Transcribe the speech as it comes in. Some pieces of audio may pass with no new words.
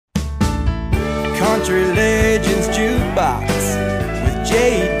Country Legends Jukebox with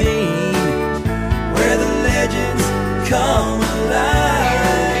J. Dean, where the legends come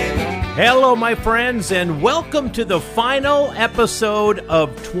alive. Hello, my friends, and welcome to the final episode of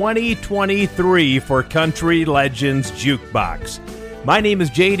 2023 for Country Legends Jukebox. My name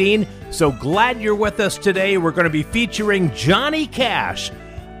is J. Dean, so glad you're with us today. We're going to be featuring Johnny Cash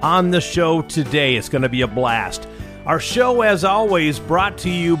on the show today. It's going to be a blast. Our show, as always, brought to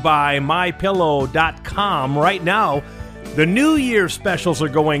you by MyPillow.com. Right now, the New Year's specials are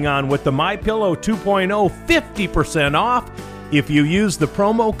going on with the MyPillow 2.0 50% off if you use the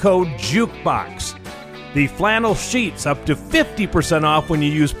promo code JUKEBOX. The flannel sheets up to 50% off when you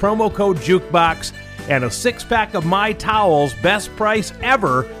use promo code JUKEBOX. And a 6-pack of My Towels, best price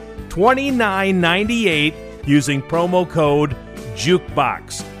ever, $29.98 using promo code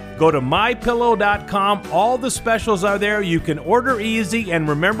JUKEBOX. Go to MyPillow.com. All the specials are there. You can order easy. And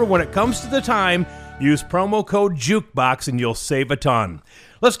remember, when it comes to the time, use promo code JUKEBOX and you'll save a ton.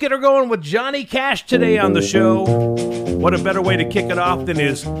 Let's get her going with Johnny Cash today on the show. What a better way to kick it off than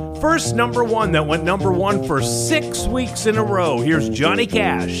his first number one that went number one for 6 weeks in a row. Here's Johnny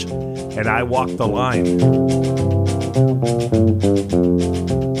Cash, and I Walk the Line.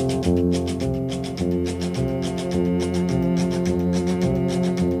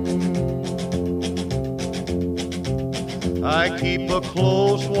 I keep a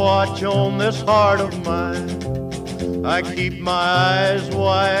close watch on this heart of mine. I keep my eyes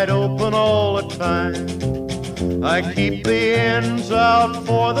wide open all the time. I keep the ends out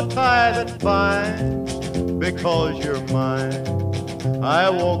for the tie that binds. Because you're mine, I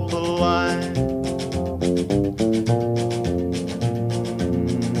walk the line.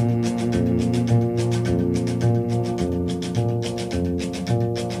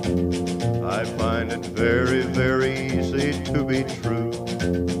 I find it very, very easy to be true.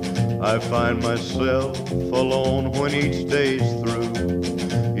 I find myself alone when each day's through.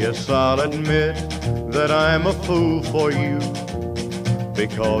 Yes, I'll admit that I'm a fool for you.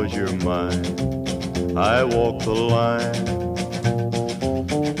 Because you're mine, I walk the line.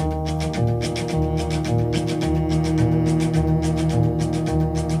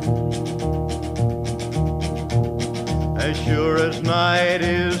 As sure as night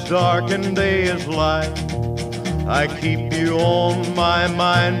is dark and day is light, I keep you on my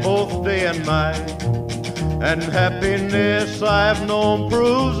mind both day and night. And happiness I've known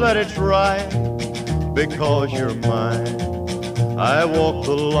proves that it's right. Because you're mine, I walk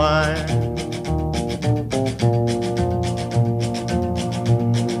the line.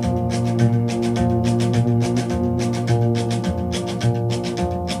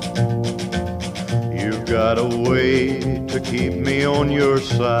 You've got a way to keep me on your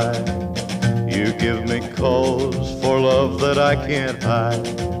side. You give me cause for love that I can't hide.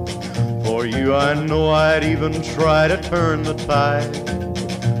 For you I know I'd even try to turn the tide.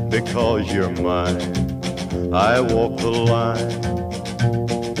 Because you're mine, I walk the line.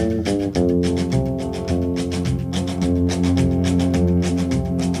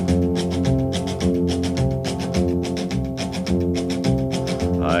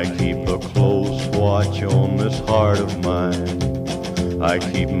 I keep a close watch on this heart of mine. I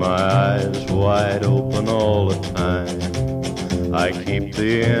keep my eyes wide open all the time. I keep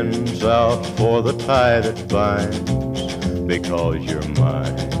the ends out for the tie that binds. Because you're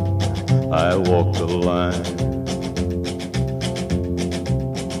mine, I walk the line.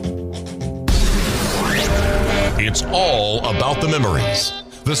 It's all about the memories.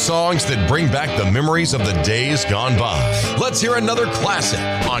 The songs that bring back the memories of the days gone by. Let's hear another classic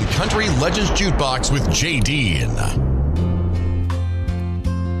on Country Legends Jukebox with J. Dean.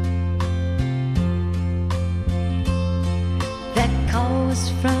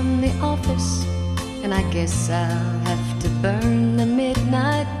 From the office, and I guess I'll have to burn the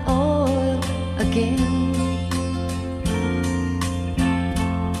midnight oil again.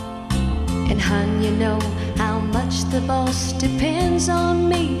 And hon, you know how much the boss depends on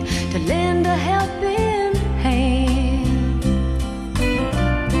me to lend a helping hand.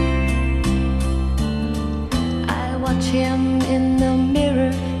 I watch him in the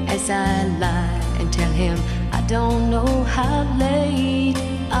mirror as I lie and tell him I don't know how late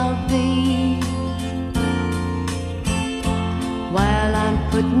I'll be. While I'm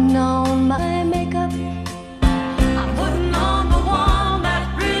putting on my makeup, I'm putting on the one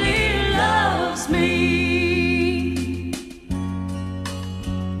that really loves me.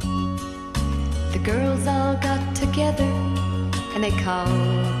 The girls all got together and they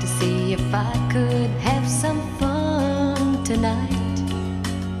called to see if I could have some fun tonight.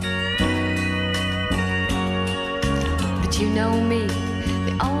 You know me,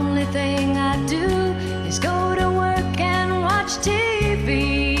 the only thing I do is go to work and watch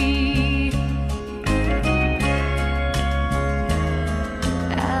TV.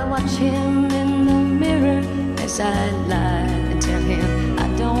 I watch him in the mirror as I lie and tell him I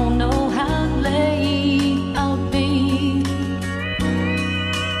don't know how late I'll be.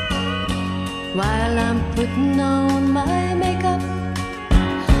 While I'm putting on my makeup,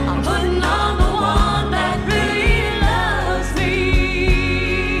 I'm putting on the one that really loves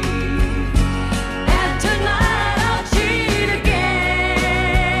me. And tonight I'll cheat again,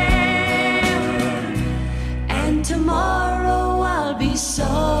 and tomorrow I'll be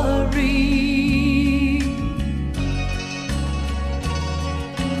sorry.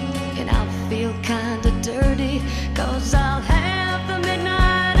 And I'll feel kinda dirty, 'cause I'll have the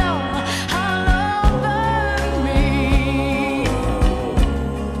midnight oil all over me.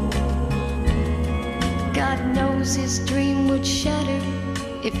 God knows his dream would shatter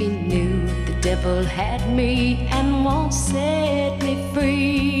if he knew the devil had me and won't set me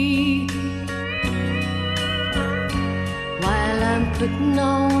free. While I'm putting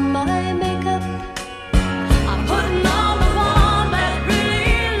on my makeup, I'm putting on the one that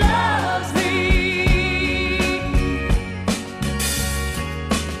really loves me.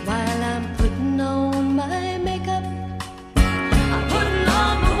 While I'm putting on my makeup, I'm putting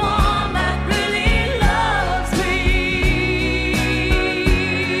on the one that really loves me.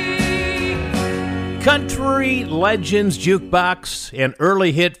 Country Legends Jukebox, an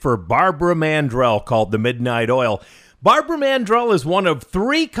early hit for Barbara Mandrell called The Midnight Oil. Barbara Mandrell is one of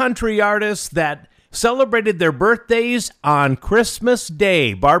 3 country artists that celebrated their birthdays on Christmas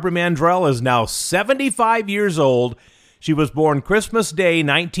Day. Barbara Mandrell is now 75 years old. She was born Christmas Day,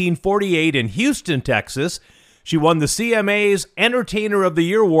 1948 in Houston, Texas. She won the CMA's Entertainer of the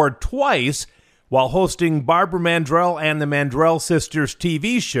Year award twice while hosting Barbara Mandrell and the Mandrell Sisters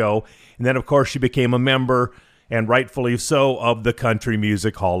TV show. And then, of course, she became a member, and rightfully so, of the Country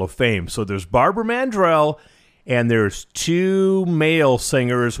Music Hall of Fame. So there's Barbara Mandrell, and there's 2 male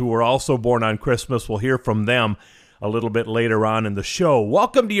singers who were also born on Christmas. We'll hear from them a little bit later on in the show.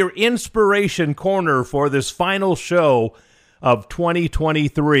 Welcome to your Inspiration Corner for this final show of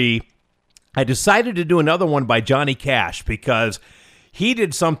 2023. I decided to do another one by Johnny Cash because he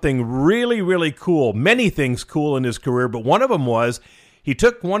did something really, really cool. Many things cool in his career, but one of them was he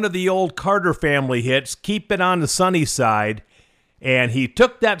took one of the old Carter family hits, Keep It on the Sunny Side, and he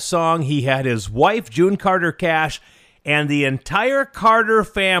took that song. He had his wife, June Carter Cash, and the entire Carter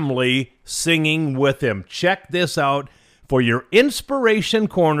family singing with him. Check this out for your Inspiration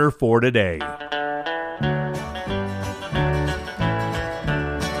Corner for today.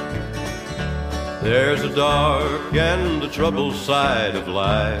 There's a dark and a troubled side of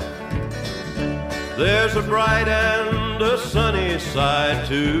life. There's a bright and a sunny side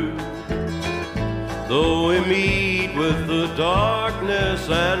too. Though we meet with the darkness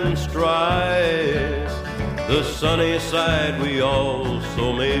and strife, the sunny side we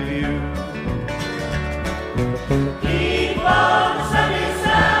also may view. Keep on the sunny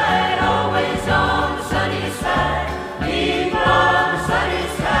side, always on the sunny side. Keep on the sunny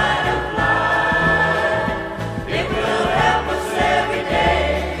side of life. It will help us every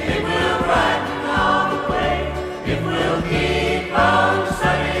day. It will brighten all the way. It will keep on the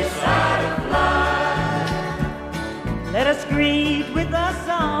sunny side of life. Let us greet with a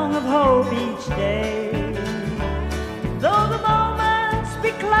song of hope each day. Though the moments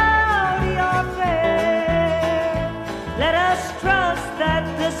be cloudy or fair, let us trust that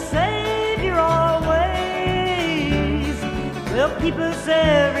the Savior always will keep us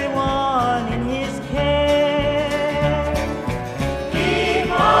everyone in His care. Keep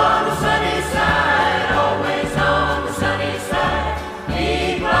on the sunny side, always on the sunny side.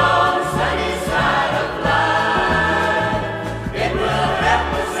 Keep on the sunny side of life. It will help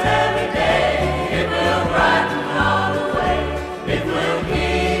us every day. It will brighten all the way. It will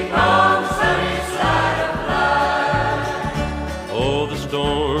keep on the sunny side of life. Oh, the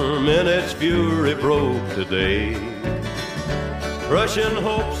storm in its fury broke today, crushing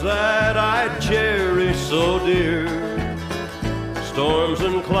hopes that I'd cherish so dear. Storms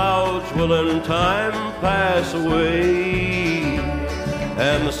and clouds will in time pass away,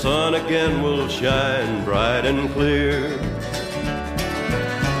 and the sun again will shine bright and clear.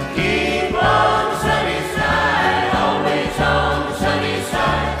 Keep on the sunny side, always on the sunny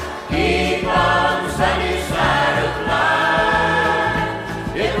side. Keep on the sunny side of life.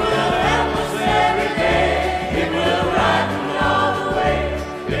 It will help us every day. It will brighten all the way.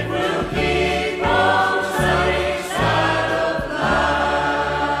 It will keep on the sunny side of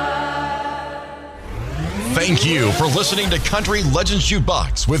life. Thank you you for listening to Country Legends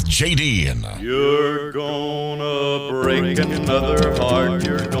Jukebox with JD. You're gonna break another heart,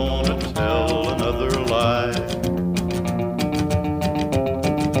 you're gonna tell another lie.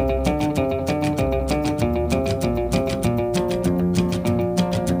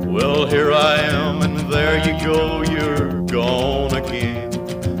 Well, here I am, and there you go, you're gone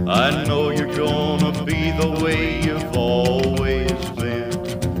again. I know you're gonna be the way you've always been.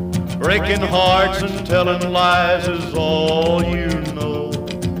 Breaking hearts and telling lies is all you know.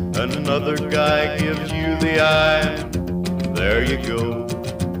 Another guy gives you the eye, and there you go.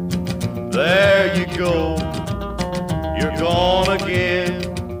 There you go, you're gone again.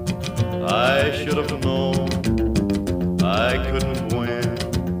 I should have known I couldn't win.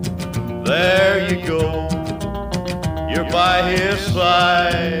 There you go, you're by his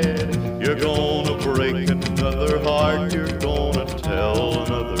side. You're gonna break another heart, you're gonna tell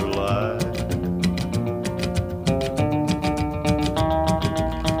another lie.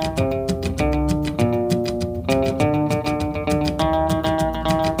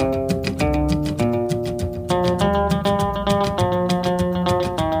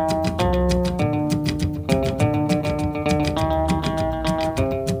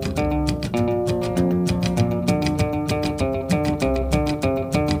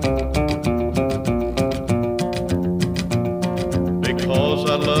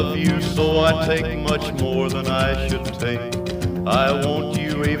 Take much more than I should take. I want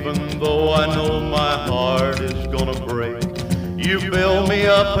you even though I know my heart is gonna break. You build me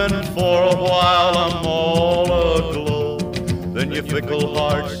up and for a while I'm all aglow. Then your fickle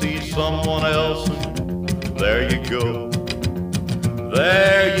heart sees someone else and there you go.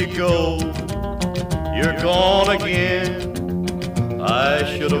 There you go, you're gone again. I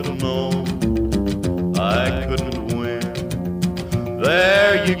should have known I couldn't win.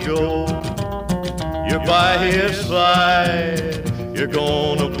 There you go, you're by his side. You're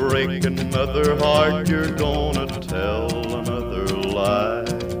gonna break another heart. You're gonna tell another lie.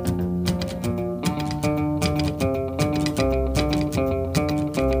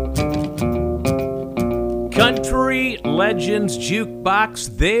 Country Legends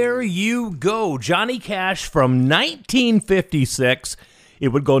Jukebox, there you go. Johnny Cash from 1956. It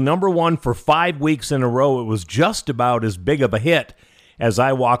would go number one for 5 weeks in a row. It was just about as big of a hit as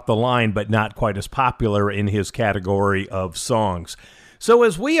I Walk the Line, but not quite as popular in his category of songs. So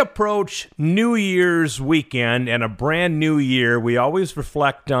as we approach New Year's weekend and a brand new year, we always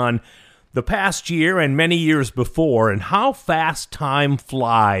reflect on the past year and many years before and how fast time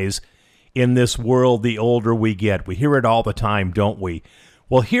flies in this world the older we get. We hear it all the time, don't we?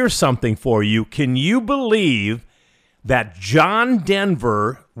 Well, here's something for you. Can you believe that John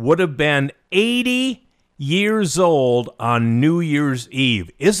Denver would have been 80 years old on New Year's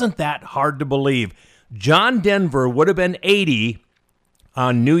Eve? Isn't that hard to believe? John Denver would have been 80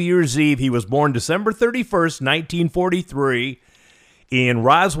 on New Year's Eve. He was born December 31st, 1943 in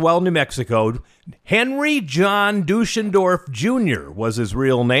Roswell, New Mexico. Henry John Duschendorf Jr. was his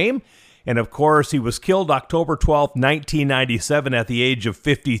real name. And of course, he was killed October 12th, 1997 at the age of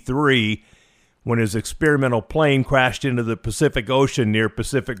 53 when his experimental plane crashed into the Pacific Ocean near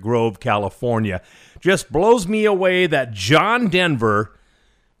Pacific Grove, California. Just blows me away that John Denver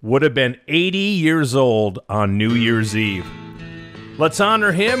would have been 80 years old on New Year's Eve. Let's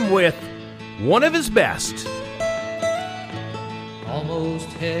honor him with one of his best. Almost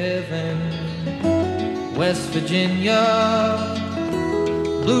heaven, West Virginia,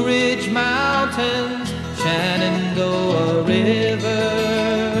 Blue Ridge Mountains, Shenandoah River.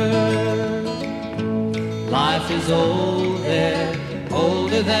 Life is old there,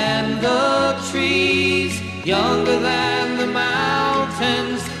 older than the trees, younger than the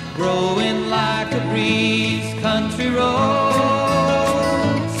mountains, growing like a breeze. Country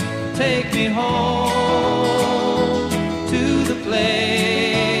roads, take me home to the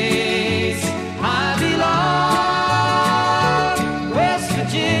place I belong. West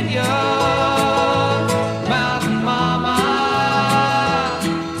Virginia, Mountain Mama,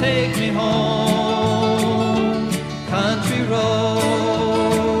 take me home. Country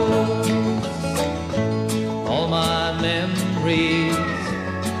roads, all my memories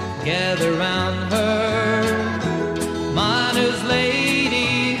gather round her. Miner's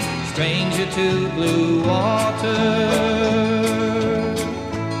lady, stranger to blue water.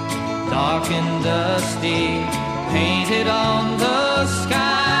 Dark and dusty, painted on the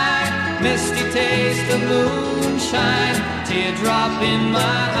sky. Misty taste of moonshine, teardrop in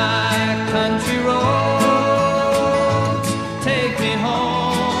my eye. Country roads, take me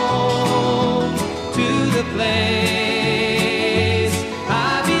home to the place I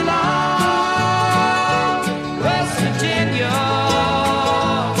belong. West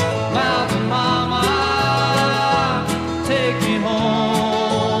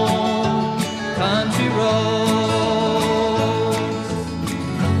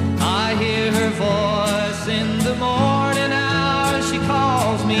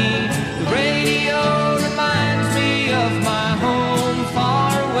me. The radio reminds me of my home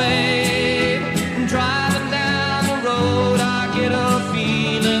far away. And driving down the road, I get a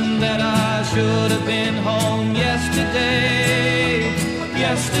feeling that I should have been home yesterday.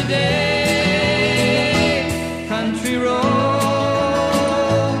 Yesterday, country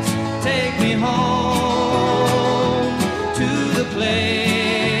roads take me home to the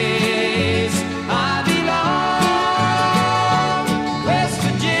place I belong. West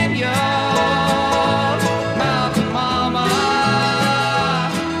Virginia, mountain mama,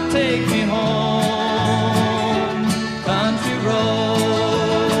 take me home. Country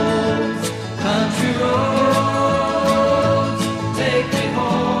roads, country roads, take me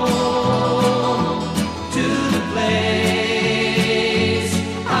home to the place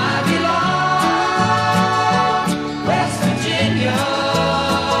I belong. West Virginia,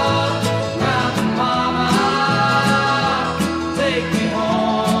 mountain mama, take me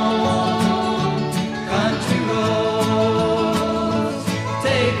home. Country roads,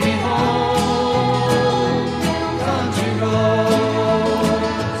 take me home. Country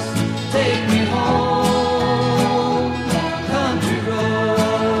roads, take me home. Country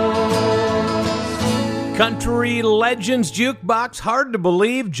roads. Country Legends Jukebox. Hard to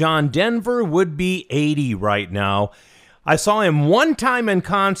believe John Denver would be 80 right now. I saw him one time in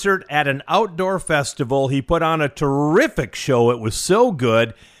concert at an outdoor festival. He put on a terrific show. It was so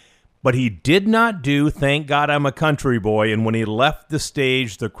good, but he did not do Thank God I'm a Country Boy, and when he left the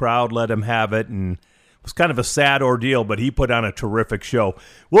stage, the crowd let him have it, and it was kind of a sad ordeal, but he put on a terrific show.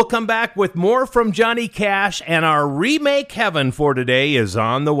 We'll come back with more from Johnny Cash, and our Remake Heaven for today is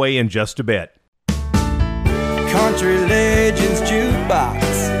on the way in just a bit. Country Legends Jukebox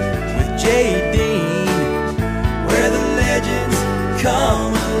with J. Dean, where the legends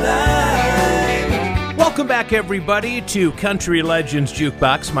come alive. Welcome back, everybody, to Country Legends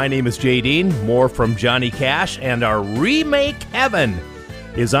Jukebox. My name is J. Dean. More from Johnny Cash, and our Remake Heaven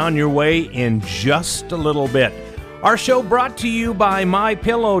is on your way in just a little bit. Our show brought to you by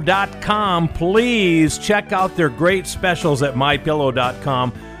MyPillow.com. Please check out their great specials at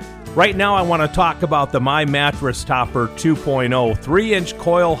MyPillow.com. Right now, I want to talk about the My Mattress Topper 2.0 3-inch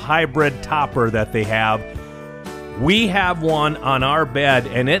coil hybrid topper that they have. We have one on our bed,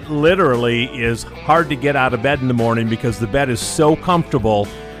 and it literally is hard to get out of bed in the morning because the bed is so comfortable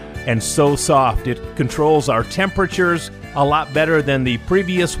and so soft. It controls our temperatures a lot better than the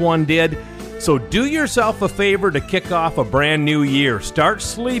previous one did. So do yourself a favor to kick off a brand new year. Start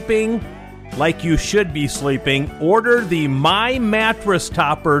sleeping like you should be sleeping. Order the My Mattress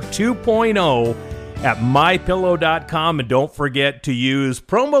Topper 2.0 at MyPillow.com, and don't forget to use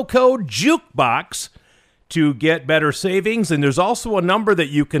promo code JUKEBOX to get better savings. And there's also a number that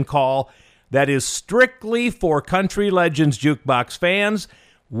you can call that is strictly for Country Legends Jukebox fans,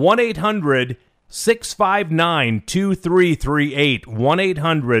 1-800-659-2338,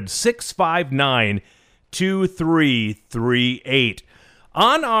 1-800-659-2338.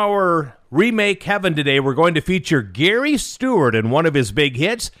 On our Remake Heaven today, we're going to feature Gary Stewart and one of his big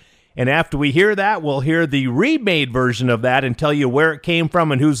hits. And after we hear that, we'll hear the remade version of that and tell you where it came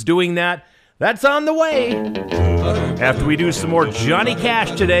from and who's doing that. That's on the way. After we do some more Johnny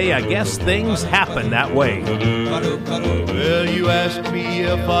Cash today, I guess things happen that way. Well, you ask me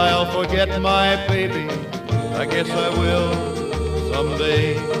if I'll forget my baby. I guess I will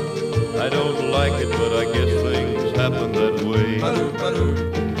someday. I don't like it, but I guess things happen that way.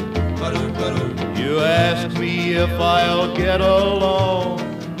 You ask me if I'll get along.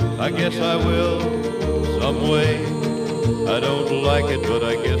 I guess I will some way. I don't like it, but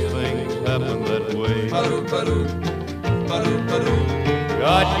I guess things happen that way.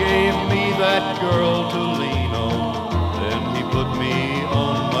 God gave me that girl to lean on, then he put me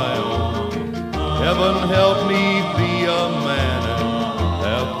on my own. Heaven help me be a man and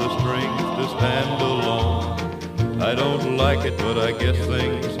have the strength to stand alone. I don't like it, but I guess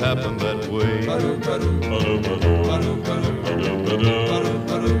things happen that way.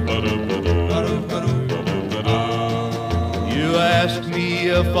 You ask me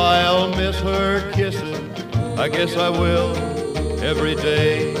if I'll miss her kisses. I guess I will every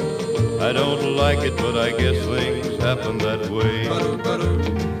day. I don't like it, but I guess things happen that way.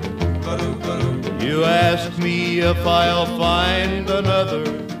 You ask me if I'll find another.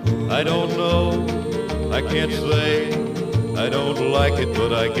 I don't know, I can't say. I don't like it,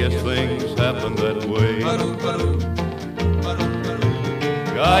 but I guess things happen that way.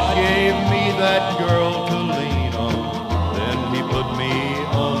 God gave me that girl to lean on, then he put me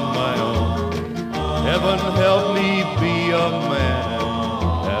on my own. Heaven help me be a man and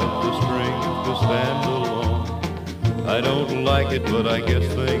have the strength to stand alone. I I don't like it, but I guess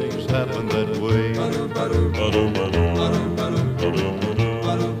things happen that way.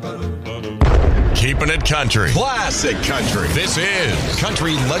 Keeping it country. Classic country. This is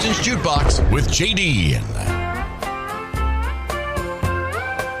Country Legends Jukebox with JD.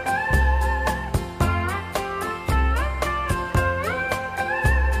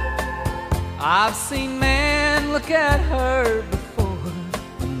 I've seen men look at her before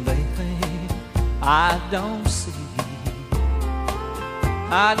when they think I don't see.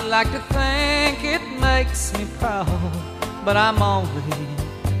 I'd like to think it makes me proud, but I'm only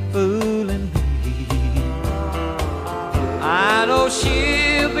fooling me. I know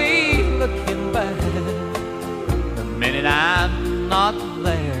she'll be looking back the minute I'm not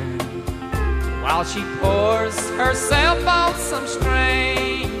there, while she pours herself on some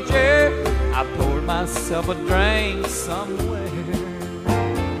stranger. I poured myself a drink somewhere.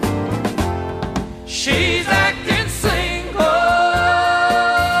 She's acting single,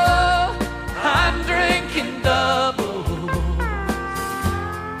 I'm drinking doubles.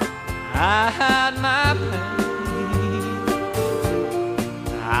 I hide my pain,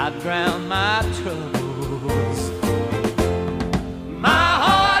 I drown my troubles. My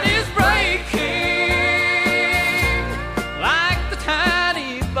heart is breaking like the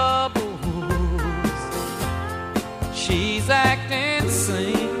tiny bubbles. She's acting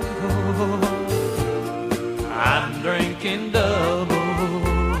single, I'm drinking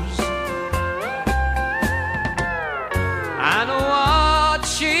doubles. I know what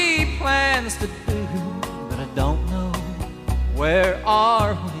she plans to do, but I don't know where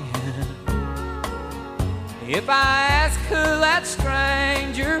or when. If I ask who that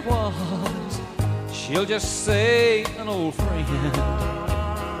stranger was, she'll just say an old friend.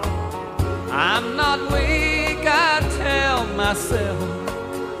 I'm not weak, I tell myself.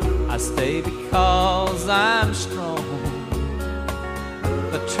 I stay because I'm strong.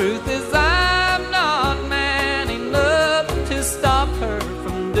 The truth is I'm not man enough to stop her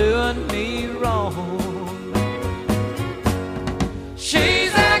from doing me wrong.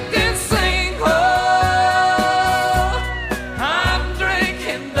 She's acting single, I'm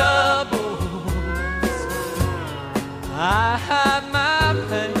drinking doubles. I hide my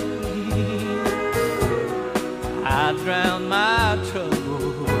pain, I drown my troubles.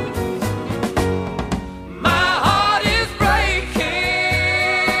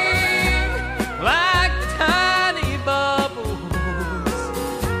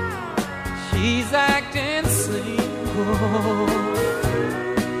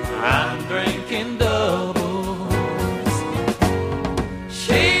 I'm drinking doubles.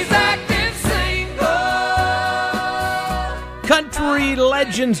 She's acting single. Country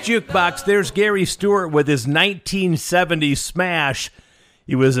Legends Jukebox. There's Gary Stewart with his 1970s smash.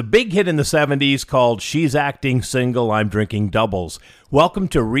 It was a big hit in the 70s called She's Acting Single, I'm Drinking Doubles. Welcome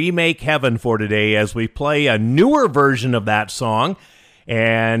to Remake Heaven for today as we play a newer version of that song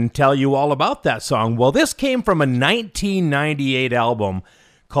and tell you all about that song. Well, this came from a 1998 album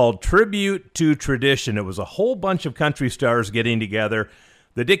called Tribute to Tradition. It was a whole bunch of country stars getting together.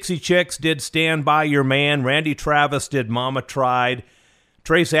 The Dixie Chicks did Stand By Your Man. Randy Travis did Mama Tried.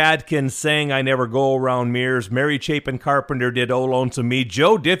 Trace Adkins sang I Never Go Around Mirrors. Mary Chapin Carpenter did Oh Lonesome Me.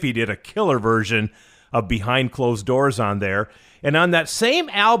 Joe Diffie did a killer version of Behind Closed Doors on there. And on that same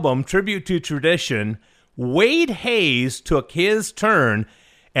album, Tribute to Tradition, Wade Hayes took his turn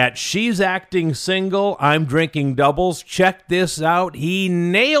at She's Acting Single, I'm Drinking Doubles. Check this out. He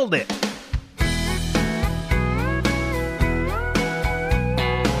nailed it.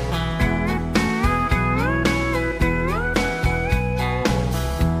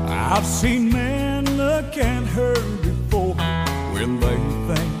 I've seen men look at her before when they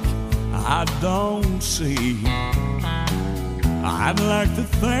think I don't see. I'd like to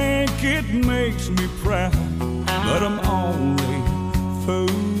think it makes me proud, but I'm only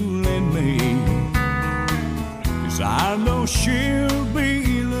fooling me. 'Cause I know she'll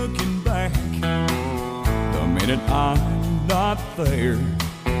be looking back the minute I'm not there,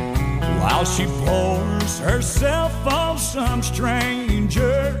 while she pours herself on some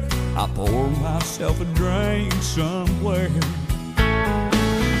stranger. I pour myself a drink somewhere.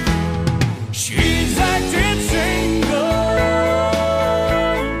 She's acting single,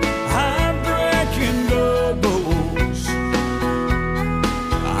 I'm drinking doubles.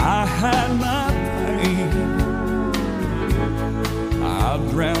 I hide my pain, I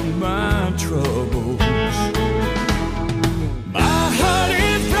drown my troubles. My heart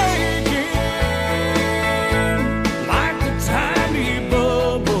is breaking like the tiny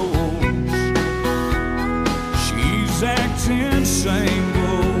bubbles. She's acting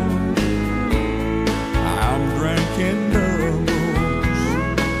single, I'm drinking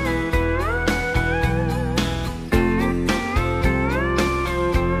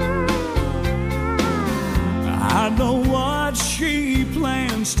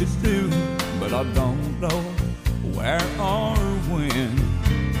to do, but I don't know where or when.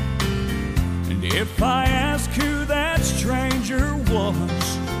 And if I ask who that stranger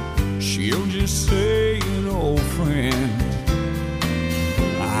was, she'll just say an old friend.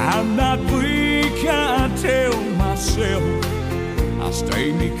 I'm not weak, I tell myself. I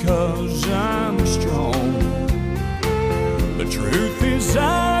stay because I'm strong. The truth is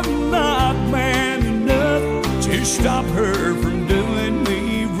I'm not man enough to stop her from doing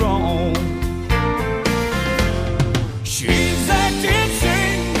me wrong. She's acting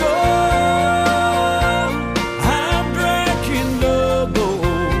single, I'm drinking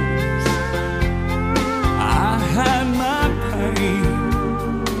doubles. I hide my pain,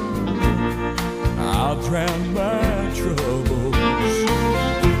 I'll drown my troubles.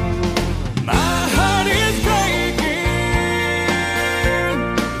 My heart is breaking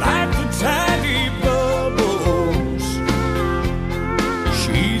like the tiny bubbles.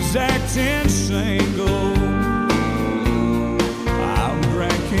 She's acting single, I'm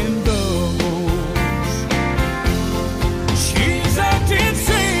drinking doubles. She's acting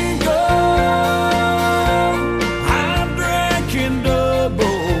single, I'm drinking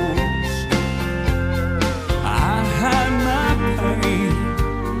doubles. I hide my pain,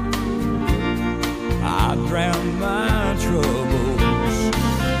 I drown my troubles.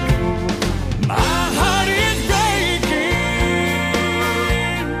 My heart is breaking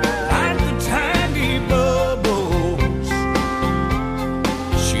like the tiny bubbles.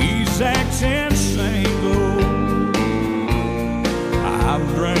 She's acting single, I'm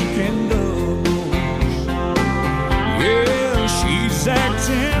drinking doubles. Yeah, she's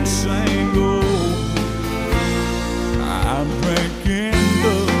acting single, I'm drinking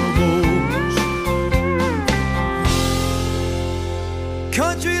doubles.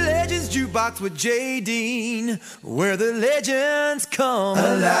 Country Legends Jukebox with J. Dean, where the legends come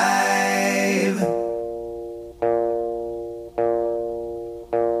alive.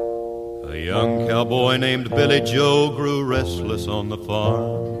 A young cowboy named Billy Joe grew restless on the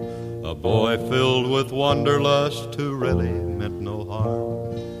farm. A boy filled with wanderlust who really meant no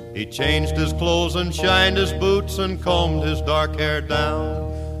harm. He changed his clothes and shined his boots and combed his dark hair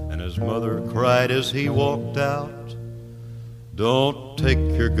down. And his mother cried as he walked out, "Don't take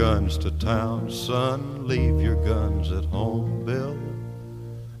your guns to town, son. Leave your guns at home, Bill.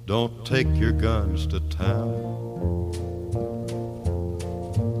 Don't take your guns to town."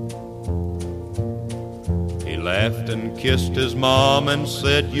 He laughed and kissed his mom and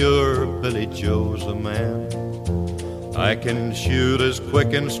said, "Your Billy Joe's a man. I can shoot as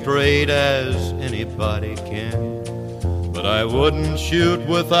quick and straight as anybody can. But I wouldn't shoot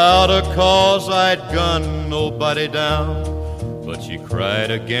without a cause, I'd gun nobody down." But she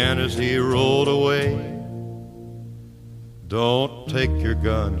cried again as he rode away, "Don't take your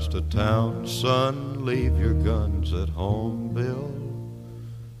guns to town, son. Leave your guns at home, Bill.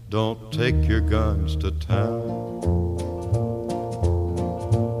 Don't take your guns to town."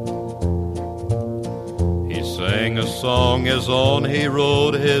 He sang a song as on he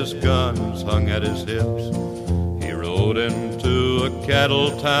rode, his guns hung at his hips. He rode into a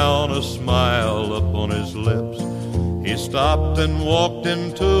cattle town, a smile upon his lips. He stopped and walked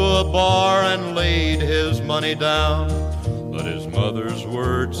into a bar and laid his money down. But his mother's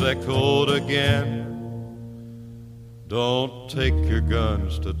words echoed again, "Don't take your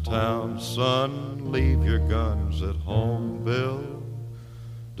guns to town, son. Leave your guns at home, Bill.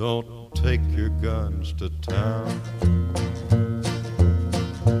 Don't take your guns to town."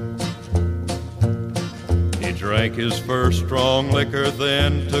 He drank his first strong liquor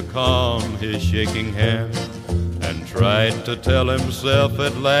then to calm his shaking hand, and tried to tell himself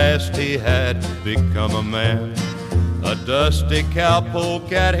at last he had become a man. A dusty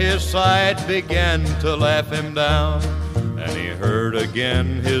cowpoke at his side began to laugh him down, and he heard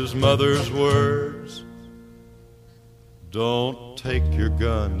again his mother's words, "Don't take your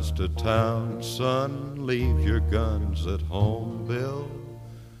guns to town, son. Leave your guns at home, Bill.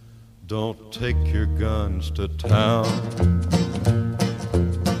 Don't take your guns to town."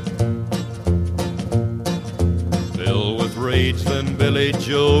 Filled with rage, then Billy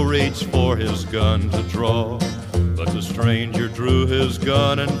Joe reached for his gun to draw. But the stranger drew his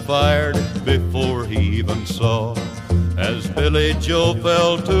gun and fired before he even saw. As Billy Joe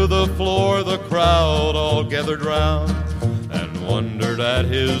fell to the floor, the crowd all gathered round and wondered at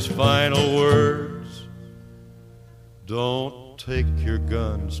his final words, "Don't take your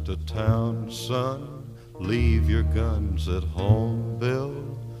guns to town, son. Leave your guns at home, Bill.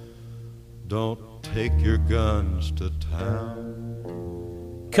 Don't take your guns to town."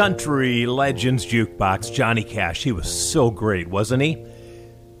 Country Legends Jukebox, Johnny Cash. He was so great, wasn't he?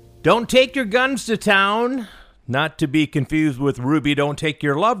 Don't take your guns to town. Not to be confused with Ruby, don't take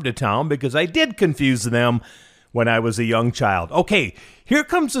your love to town, because I did confuse them when I was a young child. Okay, here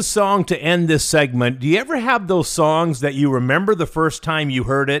comes a song to end this segment. Do you ever have those songs that you remember the first time you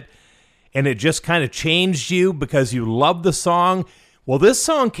heard it and it just kind of changed you because you loved the song? Well, this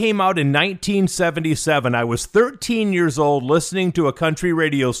song came out in 1977. I was 13 years old listening to a country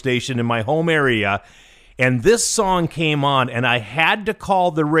radio station in my home area, and this song came on, and I had to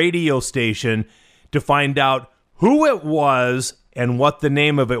call the radio station to find out who it was and what the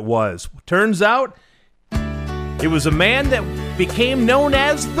name of it was. Turns out, it was a man that became known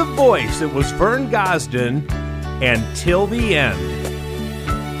as The Voice. It was Vern Gosdin, and Till the End.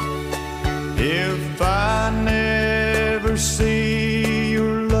 If I never see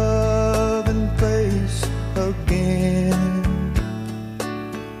your loving face again,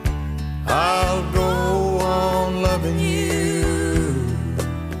 I'll go on loving you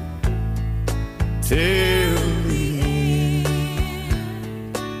till the end.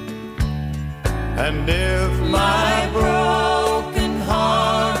 And if my broken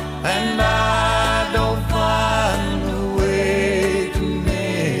heart and I don't find a way to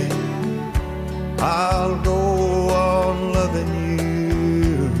mend, I'll go on loving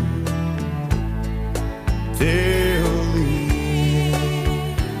you till the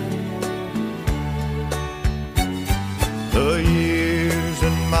end. The years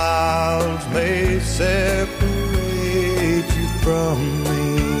and miles may separate you from me.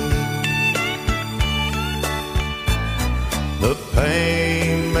 The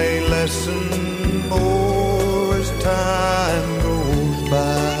pain may lessen more as time goes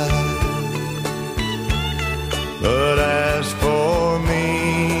by. But as for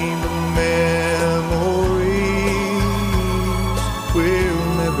me, the memories will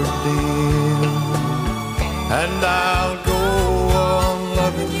never dim, and I'll go on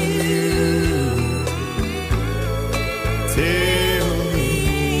loving you till the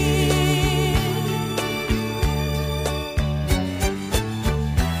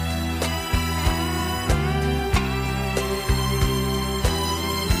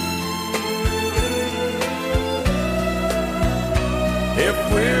if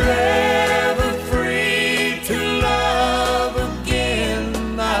we're ever free to love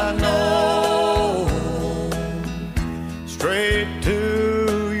again, I know straight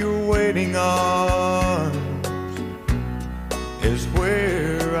to your waiting arms is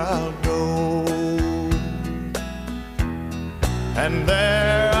where I'll go, and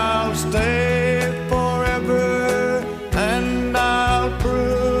there I'll stay forever, and I'll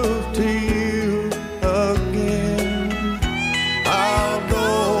prove to you again I'll go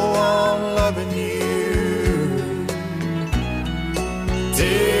on loving you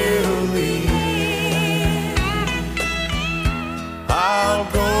till the end. I'll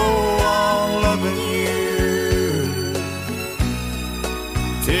go on loving you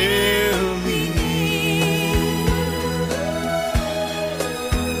till the end.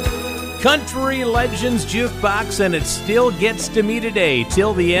 Country Legends Jukebox, and it still gets to me today.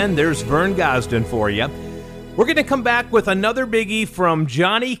 Till the end, there's Vern Gosdin for you. We're going to come back with another biggie from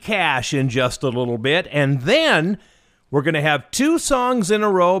Johnny Cash in just a little bit, and then we're going to have two songs in a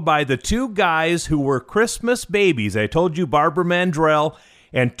row by the two guys who were Christmas babies. I told you Barbara Mandrell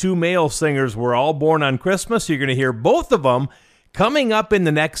and two male singers were all born on Christmas. You're going to hear both of them coming up in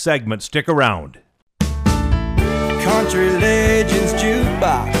the next segment. Stick around. Country Legends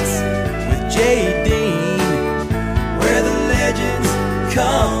Jukebox with J. Dean, where the legends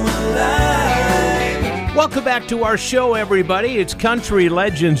come alive. Welcome back to our show, everybody. It's Country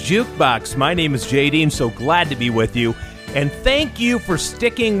Legends Jukebox. My name is J. Dean, so glad to be with you. And thank you for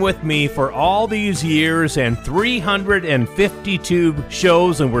sticking with me for all these years and 352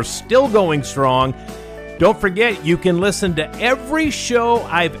 shows, and we're still going strong. Don't forget, you can listen to every show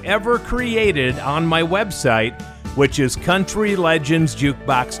I've ever created on my website, which is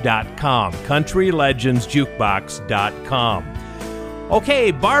countrylegendsjukebox.com. countrylegendsjukebox.com.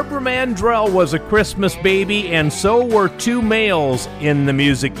 Okay, Barbara Mandrell was a Christmas baby, and so were two males in the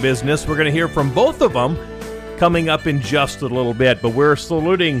music business. We're going to hear from both of them coming up in just a little bit, but we're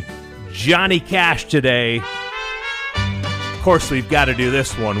saluting Johnny Cash today. Of course, we've got to do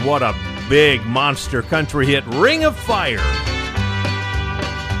this one. What a big monster country hit, Ring of Fire.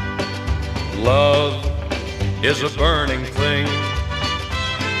 Love is a burning thing,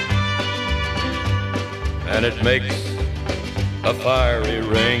 and it makes a fiery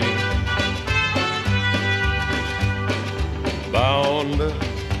ring. Bound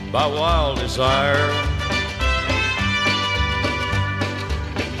by wild desire,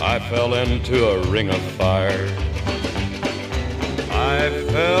 I fell into a ring of fire. I I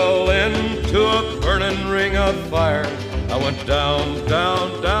fell into a burning ring of fire. I went down,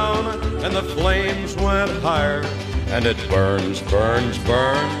 down, down, and the flames went higher. And it burns, burns,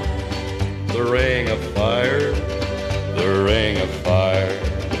 burns, the ring of fire, the ring of fire.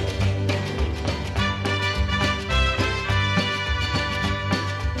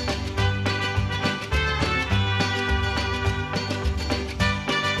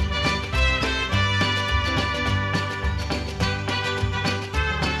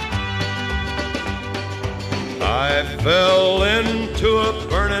 I fell into a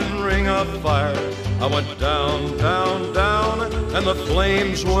burning ring of fire. I went down, down, down, and the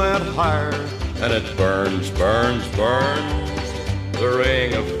flames went higher. And it burns, burns, burns, the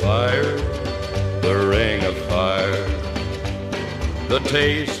ring of fire, the ring of fire. The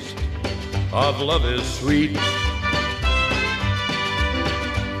taste of love is sweet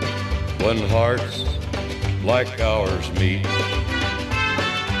when hearts like ours meet.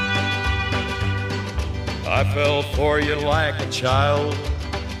 I fell for you like a child.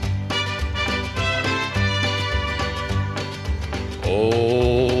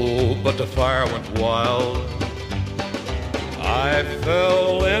 Oh, but the fire went wild. I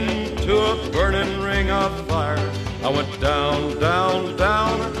fell into a burning ring of fire. I went down, down,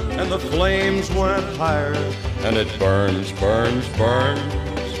 down, and the flames went higher. And it burns, burns, burns,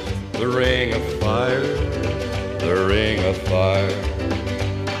 the ring of fire, the ring of fire.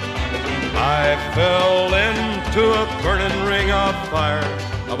 I fell into a burning ring of fire.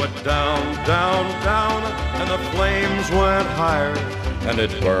 I went down, down, down, and the flames went higher. And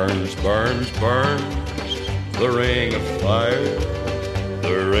it burns, burns, burns, the ring of fire,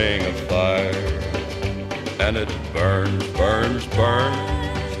 the ring of fire. And it burns, burns,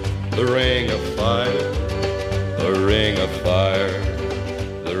 burns, the ring of fire, the ring of fire,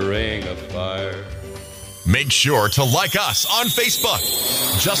 the ring of fire. Make sure to like us on Facebook.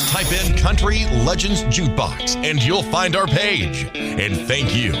 Just type in Country Legends Jukebox and you'll find our page. And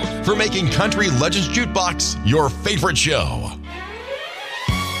thank you for making Country Legends Jukebox your favorite show.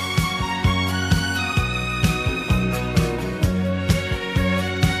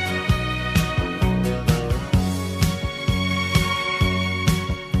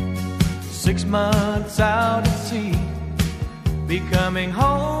 "6 months out at sea, be coming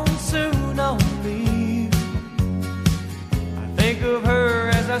home soon on leave. I think of her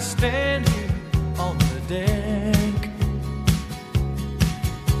as I stand here on the deck.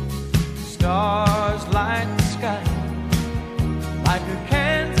 Stars light the sky like a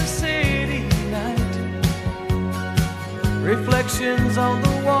Kansas City night. Reflections on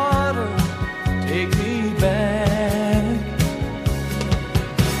the water take me back.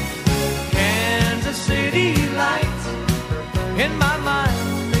 Kansas City lights in my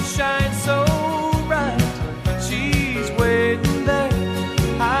mind, they shine so bright. She's waiting there,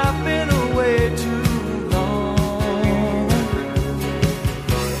 I've been away too long.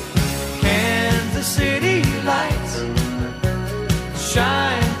 Kansas City lights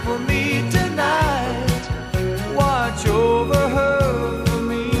shine for me tonight. Watch over her for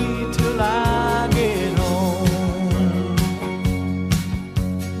me till I get home.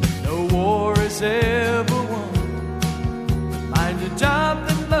 No war is ever won, find a job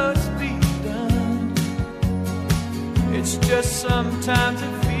that must be done. It's just sometimes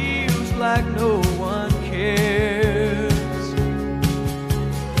it feels like no one cares.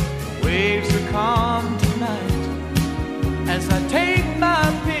 Waves are calm tonight as I take my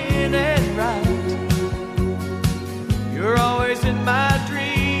pen and write. You're always in my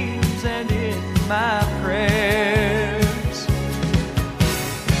dreams and in my prayers.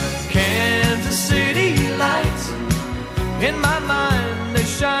 Kansas City lights in my mind, they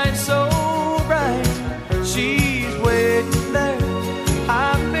shine so bright. She's waiting there,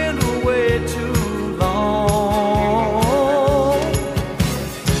 I've been away too long.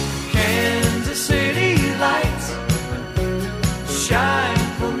 Kansas City lights shine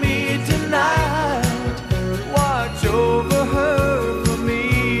for me tonight. Watch over her for me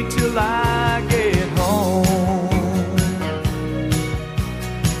till I get home.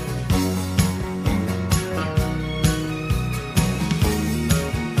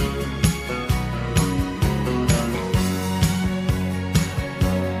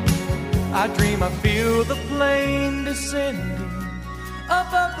 I dream I feel the plane descending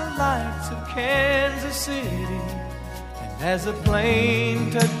above the lights of Kansas City. And as the plane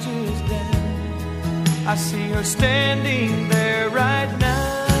touches down, I see her standing there right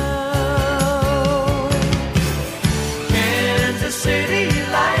now. Kansas City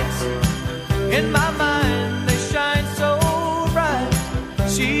lights in my mind, they shine so bright.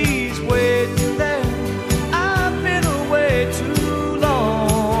 She's waiting there, I've been away too long.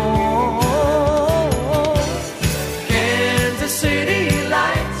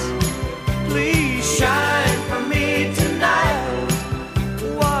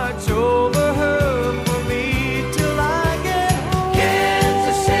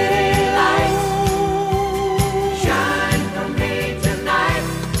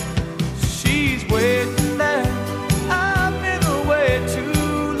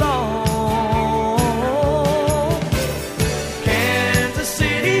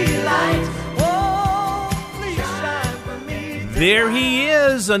 There he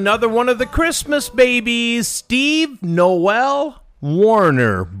is, another one of the Christmas babies, Steve Noel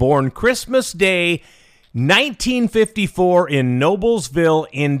Warner, born Christmas Day, 1954 in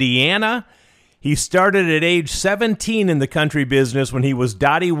Noblesville, Indiana. He started at age 17 in the country business when he was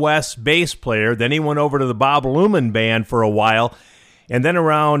Dottie West's bass player. Then he went over to the Bob Lumen Band for a while. And then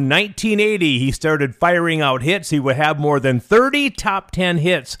around 1980, he started firing out hits. He would have more than 30 top 10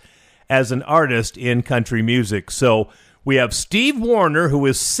 hits as an artist in country music. So we have Steve Warner, who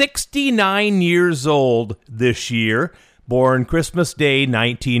is 69 years old this year, born Christmas Day,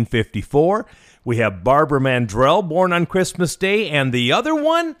 1954. We have Barbara Mandrell, born on Christmas Day. And the other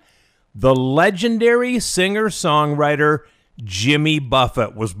one, the legendary singer-songwriter Jimmy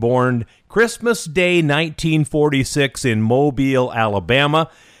Buffett, was born Christmas Day, 1946 in Mobile, Alabama.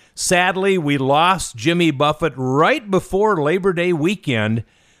 Sadly, we lost Jimmy Buffett right before Labor Day weekend,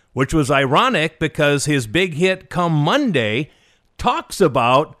 which was ironic because his big hit, Come Monday, talks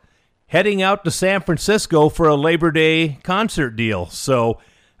about heading out to San Francisco for a Labor Day concert deal. So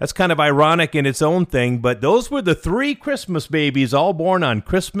that's kind of ironic in its own thing, but those were the three Christmas babies all born on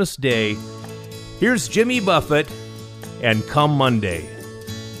Christmas Day. Here's Jimmy Buffett and Come Monday.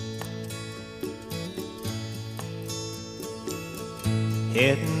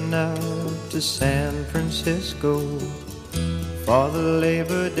 Heading out to San Francisco for the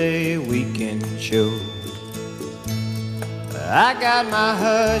Labor Day weekend show. I got my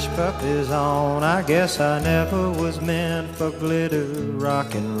hush puppies on. I guess I never was meant for glitter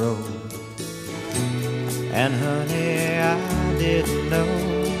rock and roll. And honey, I didn't know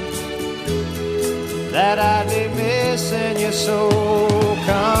that I'd be missing you so.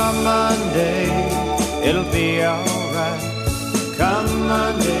 Come Monday, it'll be alright. Come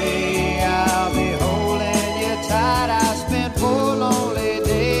Monday, I'll be holding you tight. I spent 4 lonely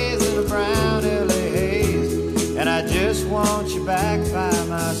days in a brown LA haze, and I just want you back by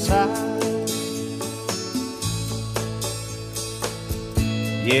my side.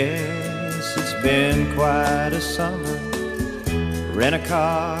 Yes, it's been quite a summer,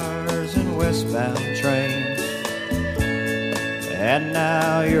 rent-a-cars and westbound trains, and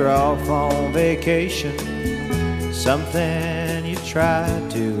now you're off on vacation, something you tried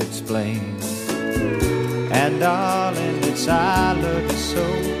to explain. And darling, it's I love you so,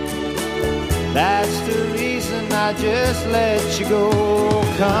 that's the reason I just let you go.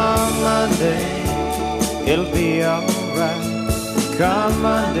 Come Monday, it'll be alright. Come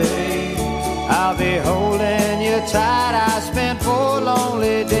Monday, I'll be holding you tight. I spent 4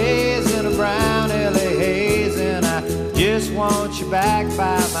 lonely days in a brown LA haze, and I just want you back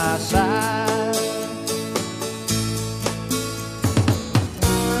by my side.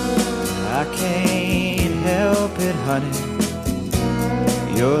 I can't help it, honey,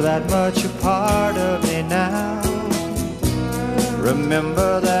 you're that much a part of me now.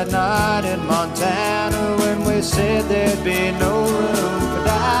 Remember that night in Montana when we said there'd be no room for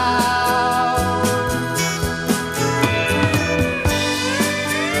doubt.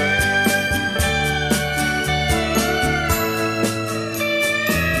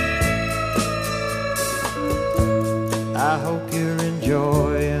 I hope you're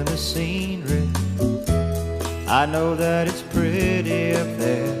enjoying the scenery. I know that it's pretty up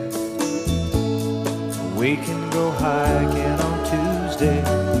there. We can go hiking on Tuesday.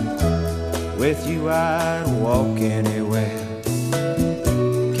 With you I'd walk anywhere.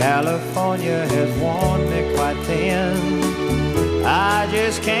 California has worn me quite thin. I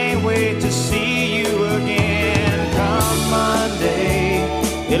just can't wait to see you again. Come Monday,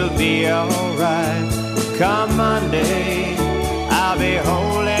 it'll be alright. Come Monday, I'll be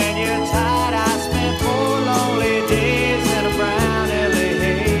holding you tight. I spent 4 lonely days in a brown LA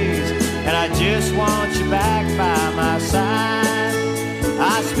haze, and I just want you back by my side.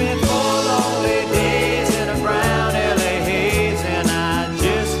 I spent 4 lonely days in a brown LA haze, and I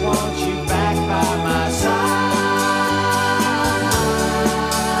just want you back by my side.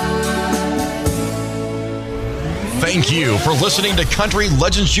 Thank you for listening to Country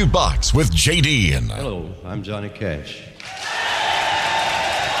Legends Jukebox with JD. Hello, I'm Johnny Cash.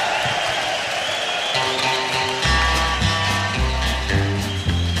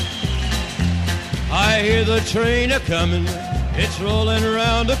 I hear the train a-comin', it's rolling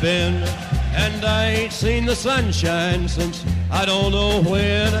around a bend, and I ain't seen the sunshine since I don't know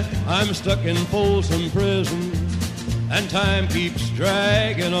when. I'm stuck in Folsom Prison, and time keeps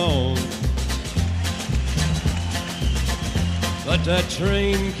dragging on. But that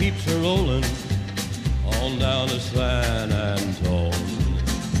train keeps a-rollin' on down to San Antone.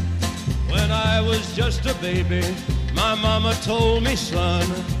 When I was just a baby, my mama told me, son,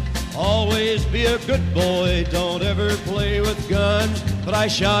 Always be a good boy, don't ever play with guns. But I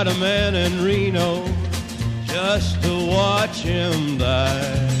shot a man in Reno just to watch him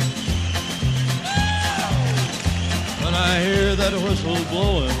die. When I hear that whistle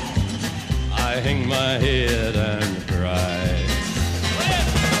blowing, I hang my head and cry.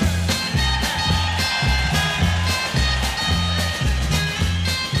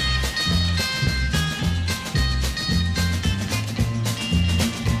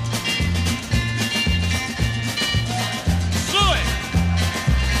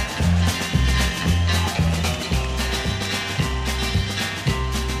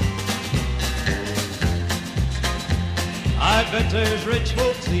 I bet there's rich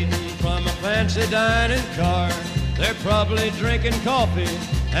folks eating from a fancy dining car. They're probably drinking coffee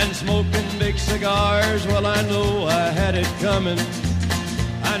and smoking big cigars. Well, I know I had it coming.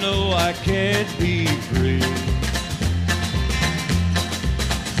 I know I can't be free.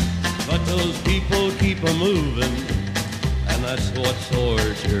 But those people keep a-moving, and that's what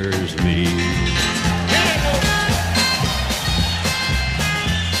tortures me.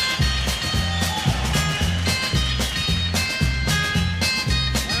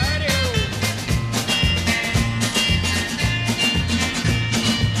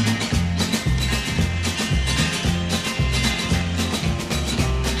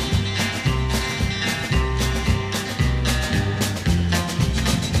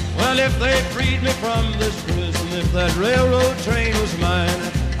 Well, if they freed me from this prison, if that railroad train was mine,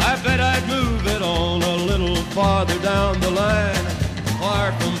 I bet I'd move it on a little farther down the line.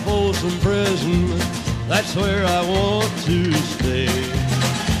 Far from Folsom Prison, that's where I want to stay.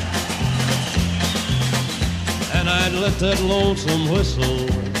 And I'd let that lonesome whistle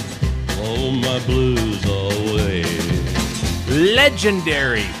blow my blues away.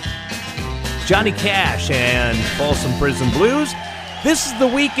 Legendary Johnny Cash and Folsom Prison Blues. This is the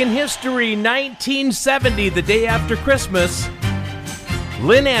week in history, 1970, the day after Christmas.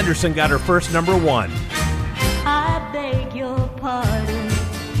 Lynn Anderson got her first number one. I beg your pardon.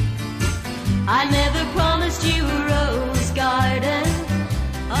 I never promised you a rose garden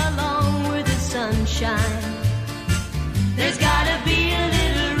along with the sunshine. There's gotta be a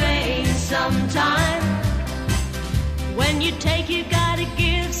little rain sometime. When you take, you gotta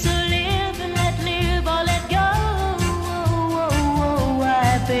give, so live and let live or let go.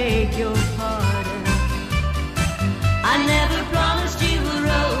 I beg your pardon. I never promised you a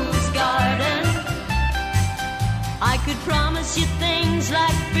rose garden. I could promise you things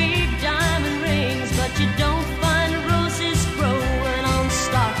like big diamond rings, but you don't find roses growing on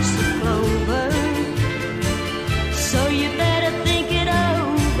stalks of clover. So you better think it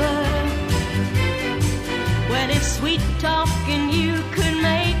over. Well, if sweet talking you could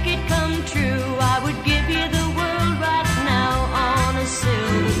make it come true, I would give you the world right now on a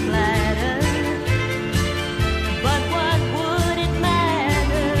silver platter. But what would it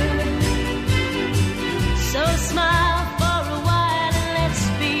matter? So smile for a while and let's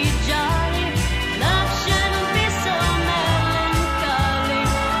be jolly. Love shouldn't be so melancholy.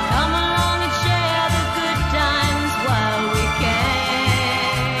 Come along and share the good times while we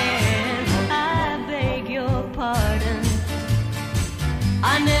can. I beg your pardon.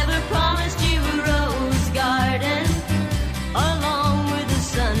 I never promised you a rose garden along with the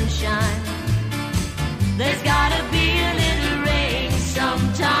sunshine. There's gotta be a little rain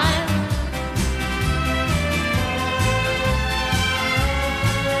sometime.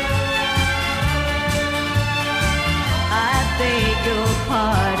 I beg your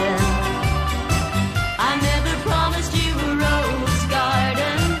pardon. I never promised you a rose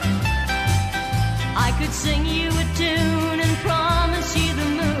garden. I could sing you a tune and promise you the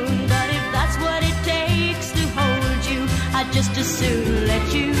moon, but if that's what it takes to hold you, I'd just as soon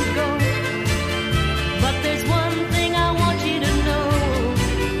let you go. But there's one thing I want you to know.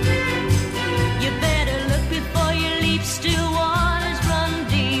 You better look before you leap. Still waters run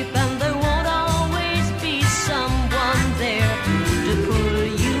deep, and there won't always be someone there to pull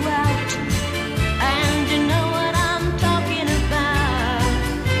you out. And you know what I'm talking about.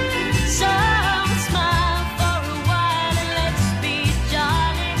 So smile for a while and let's be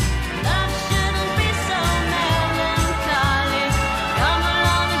jolly. Love shouldn't be so melancholy. Come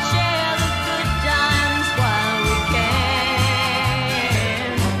along and share the good times while we can.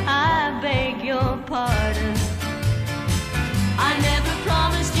 I beg your pardon. I never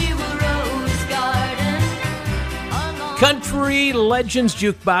promised you a rose garden along. Country Legends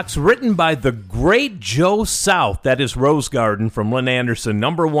Jukebox, written by the great Joe South. That is Rose Garden from Lynn Anderson,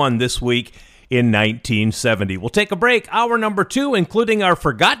 number one this week in 1970. We'll take a break. Hour number two, including our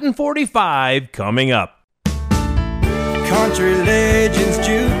Forgotten 45, coming up. Country Legends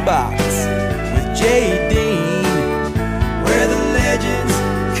Jukebox with J.D., where the legends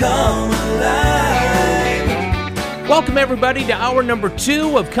come alive. Welcome, everybody, to hour number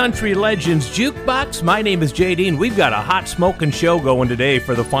 2 of Country Legends Jukebox. My name is J.D., and we've got a hot smoking show going today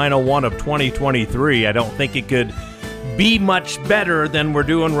for the final one of 2023. I don't think it could be much better than we're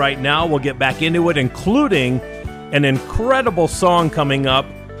doing right now. We'll get back into it, including an incredible song coming up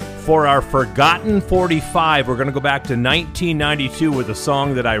for our Forgotten 45. We're going to go back to 1992 with a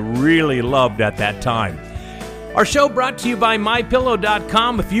song that I really loved at that time. Our show brought to you by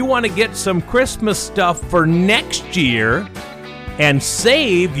MyPillow.com. If you want to get some Christmas stuff for next year and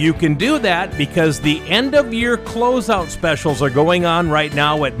save, you can do that because the end-of-year closeout specials are going on right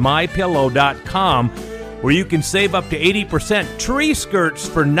now at MyPillow.com, where you can save up to 80%. Tree skirts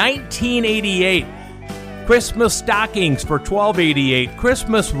for $19.88. Christmas stockings for $12.88.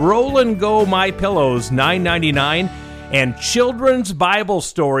 Christmas roll and go My Pillows $9.99. And children's Bible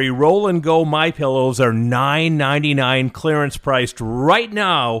story roll and go My Pillows are $9.99, clearance priced right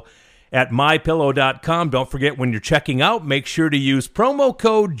now at MyPillow.com. Don't forget, when you're checking out, make sure to use promo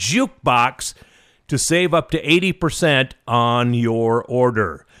code JUKEBOX to save up to 80% on your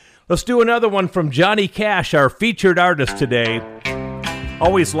order. Let's do another one from Johnny Cash, our featured artist today.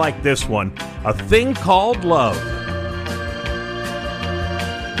 Always like this one, A Thing Called Love.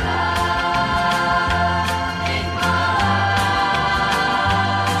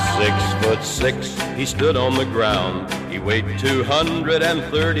 6'6", he stood on the ground. He weighed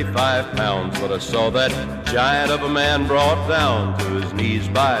 235 pounds, but I saw that giant of a man brought down to his knees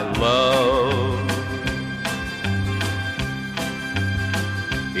by love.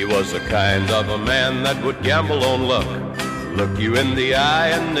 He was the kind of a man that would gamble on luck, look you in the eye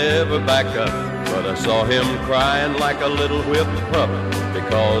and never back up. But I saw him crying like a little whipped pup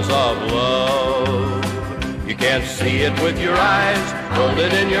because of love. You can't see it with your eyes, hold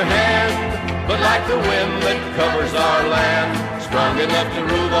it in your hand, but like the wind that covers our land, strong enough to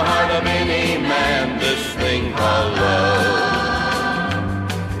rule the heart of any man, this thing called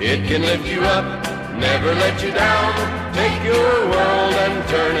love. It can lift you up, never let you down, take your world and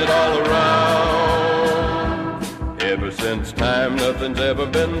turn it all around. Ever since time, nothing's ever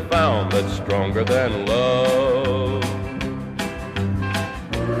been found that's stronger than love.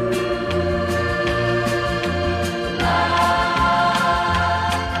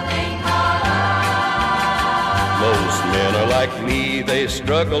 Most men are like me, they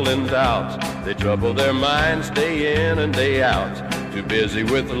struggle and doubt. They trouble their minds day in and day out. Too busy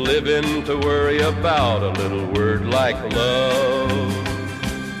with living to worry about a little word like love.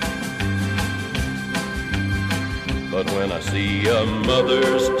 But when I see a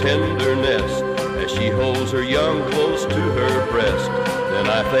mother's tenderness as she holds her young close to her breast, then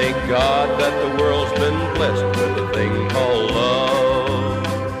I thank God that the world's been blessed with a thing called love.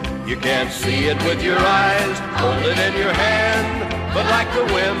 You can't see it with your eyes, hold it in your hand, but like the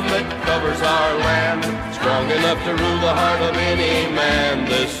wind that covers our land, strong enough to rule the heart of any man,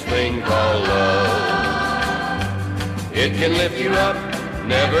 this thing called love. It can lift you up,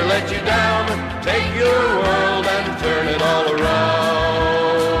 never let you down, take your world and turn it all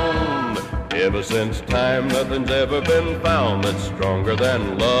around. Ever since time, nothing's ever been found that's stronger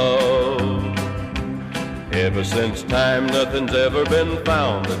than love. Ever since time, nothing's ever been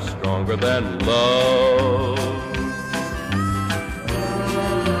found that's stronger than love.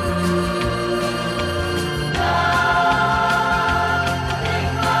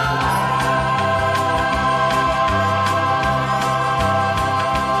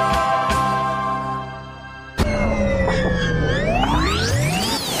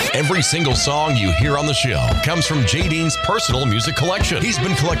 Every single song you hear on the show comes from J. Dean's personal music collection. He's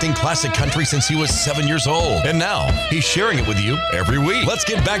been collecting classic country since he was 7 years old, and now he's sharing it with you every week. Let's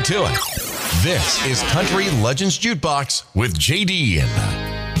get back to it. This is Country Legends Jukebox with J. Dean.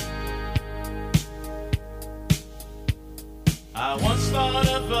 I once thought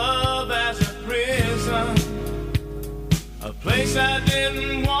of love as a prison, a place I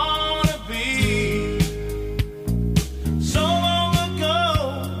didn't want to be. So long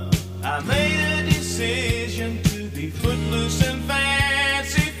ago, I made a decision to be footloose and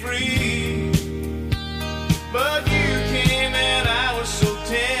fancy free. But you came and I was so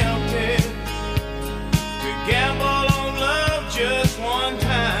tempted to gamble on love just one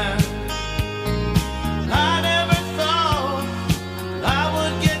time. I never thought I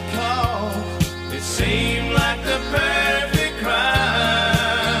would get caught. It seemed like the perfect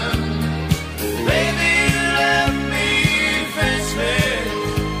crime.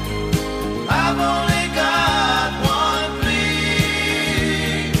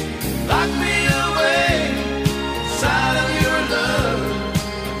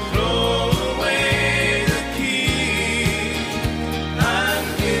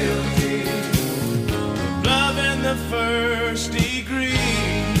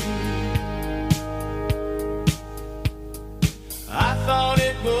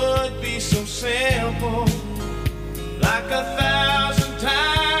 1,000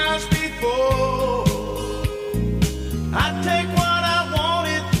 times before. I'd take what I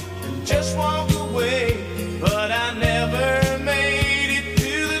wanted and just walk away, but I never made it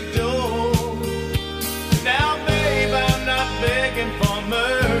to the door. Now, babe, I'm not begging for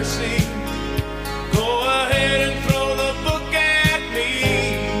mercy. Go ahead and throw the book at me.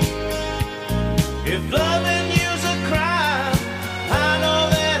 If loving you's a crime, I know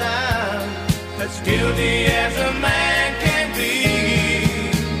that I'm as guilty as a man can be.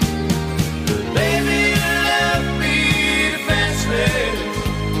 But baby, you left me defenseless.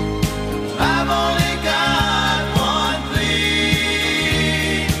 I've only got one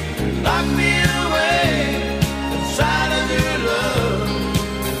plea. Lock me away inside of your love.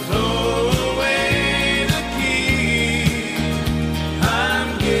 Throw away the key. I'm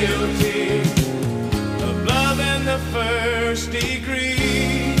guilty of love in the first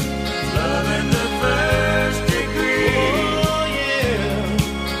degree. Love in the first degree. Oh yeah,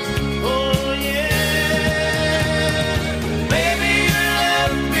 oh yeah. Baby, you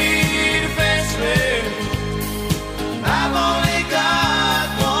left me defenseless. I've only got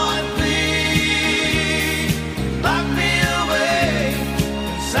one plea. Lock me away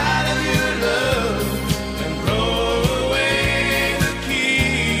inside of your love and throw away the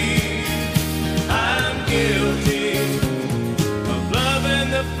key. I'm guilty of love in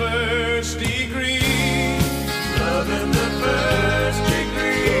the first degree. Love in the first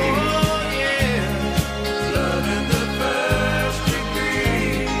degree. Oh yeah. Love in the first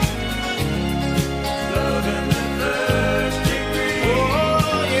degree. Love in the first degree.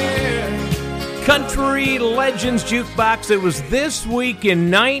 Oh yeah. Country Legends Jukebox. It was this week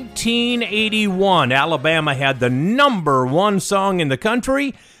in 1981. Alabama had the number one song in the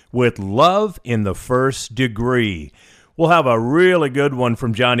country with Love in the First Degree. We'll have a really good one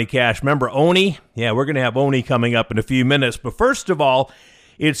from Johnny Cash. Remember Oni? Yeah, we're going to have Oni coming up in a few minutes. But first of all,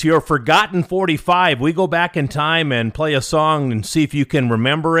 it's your Forgotten 45. We go back in time and play a song and see if you can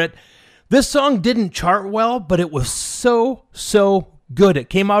remember it. This song didn't chart well, but it was so good. It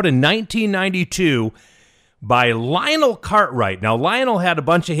came out in 1992 by Lionel Cartwright. Now, Lionel had a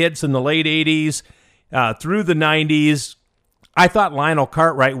bunch of hits in the late 80s, through the 90s. I thought Lionel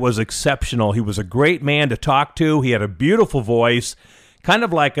Cartwright was exceptional. He was a great man to talk to. He had a beautiful voice, kind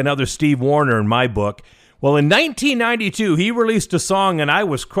of like another Steve Wariner in my book. Well, in 1992, he released a song, and I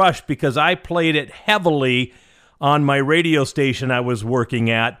was crushed because I played it heavily on my radio station I was working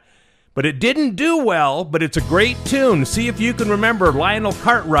at. But it didn't do well, but it's a great tune. See if you can remember Lionel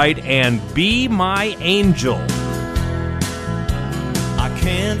Cartwright and Be My Angel. I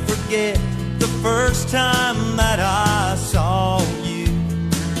can't forget the first time that I saw you.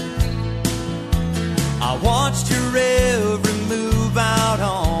 I watched your every move out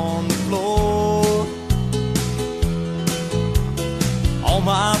on the floor. All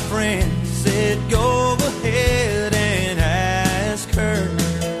my friends said go ahead and ask her,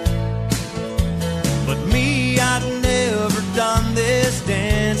 but me, I'd never done this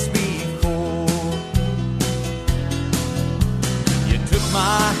dance before. You took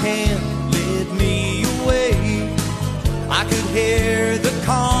my hand, led me away. I could hear the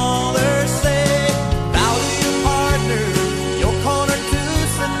caller say, "Bow to your partner, your corner two,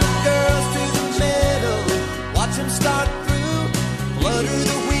 send the girls to the middle. Watch them start through, flutter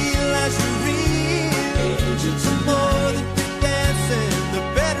the wheel as you reel. The more that you're dancing, the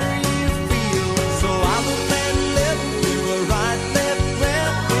better you feel. So I will bend left to a right, left,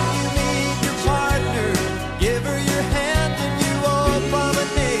 left. When you meet your partner, give her your hand and you all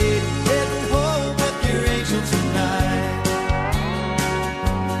promenade. Heading home with your angel tonight."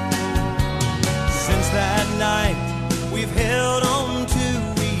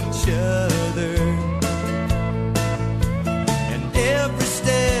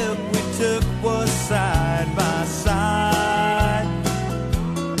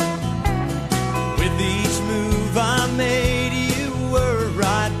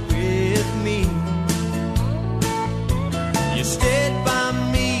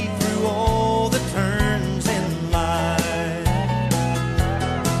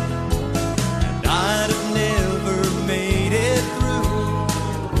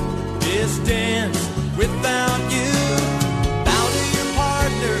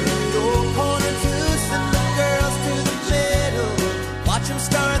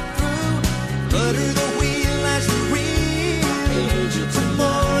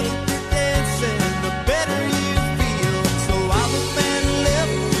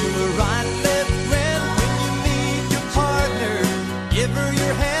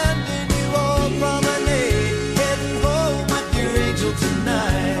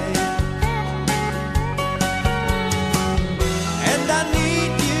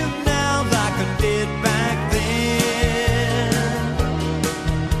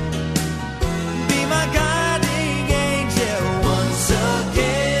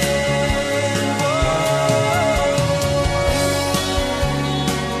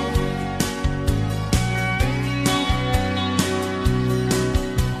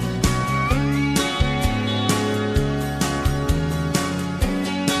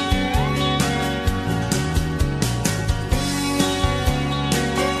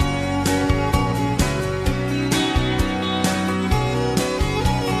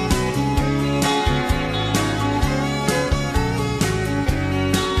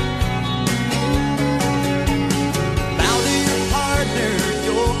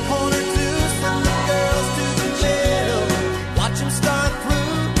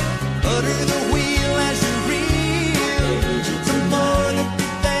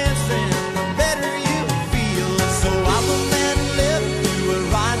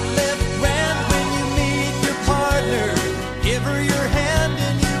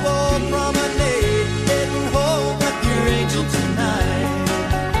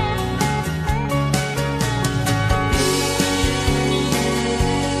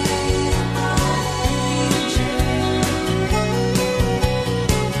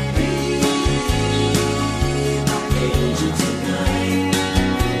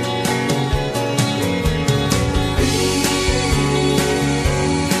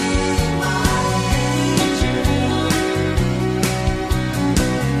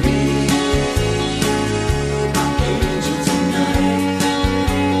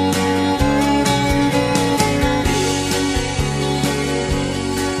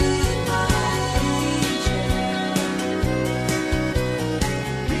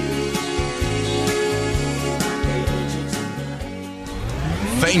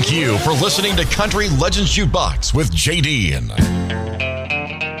 Thank you for listening to Country Legends Jukebox with J.D.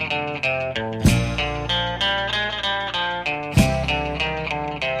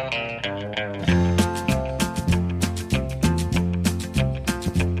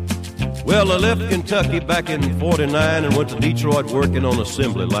 Well, I left Kentucky back in 49 and went to Detroit working on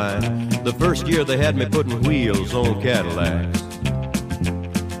assembly line. The first year they had me putting wheels on Cadillacs.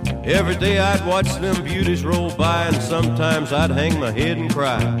 Every day I'd watch them beauties roll by, and sometimes I'd hang my head and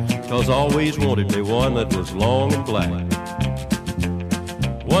cry, 'cause I always wanted me one that was long and black.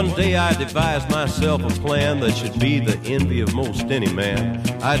 One day I devised myself a plan that should be the envy of most any man.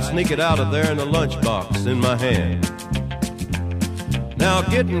 I'd sneak it out of there in a lunchbox in my hand. Now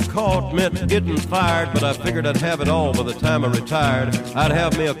getting caught meant getting fired, but I figured I'd have it all by the time I retired. I'd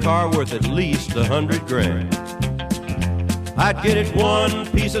have me a car worth at least $100 grand. I'd get it one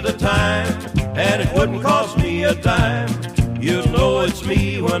piece at a time, and it wouldn't cost me a dime. You'll know it's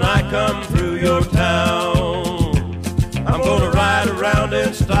me when I come through your town. I'm gonna ride around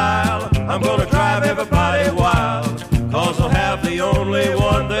in style, I'm gonna drive everybody wild, 'cause I'll have the only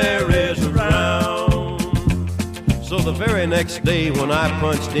one there is around. So the very next day when I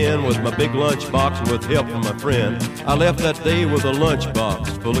punched in with my big lunchbox with help from my friend, I left that day with a lunchbox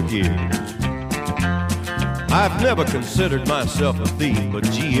full of gears. I've never considered myself a thief, but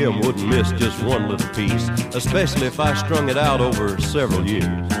GM wouldn't miss just one little piece, especially if I strung it out over several years.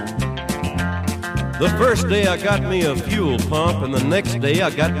 The first day I got me a fuel pump, and the next day I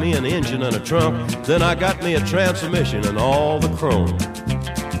got me an engine and a trunk, then I got me a transmission and all the chrome.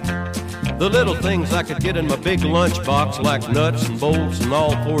 The little things I could get in my big lunchbox, like nuts and bolts and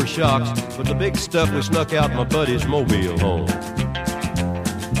all four shocks, but the big stuff we snuck out my buddy's mobile home.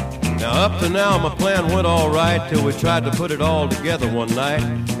 Now up to now my plan went all right till we tried to put it all together one night,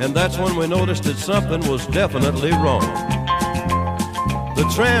 and that's when we noticed that something was definitely wrong.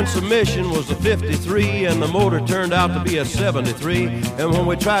 The transmission was a 53 and the motor turned out to be a 73, and when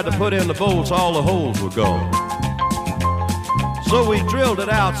we tried to put in the bolts, all the holes were gone. So we drilled it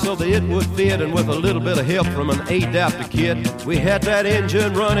out so that it would fit, and with a little bit of help from an adapter kit, we had that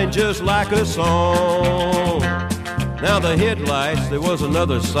engine running just like a song. Now the headlights, there was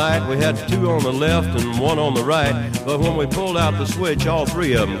another sight. We had two on the left and one on the right, but when we pulled out the switch, all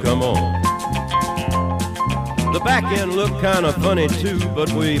three of them come on. The back end looked kind of funny too,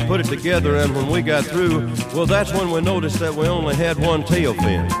 but we put it together, and when we got through, well, that's when we noticed that we only had one tail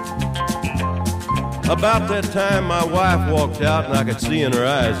fin. About that time, my wife walked out, and I could see in her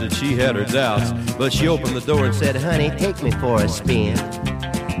eyes that she had her doubts, but she opened the door and said, "Honey, take me for a spin."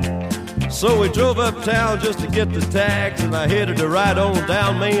 So we drove uptown just to get the tags, and I headed to ride on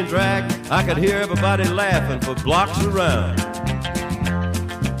down Main Drag. I could hear everybody laughing for blocks around.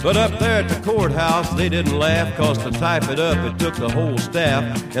 But up there at the courthouse, they didn't laugh, 'cause to type it up, it took the whole staff,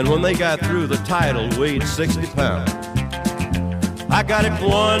 and when they got through, the title weighed 60 pounds. I got it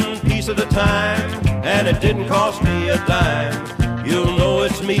one piece at a time, and it didn't cost me a dime. You'll know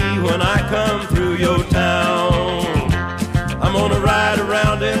it's me when I come through your town. I'm gonna ride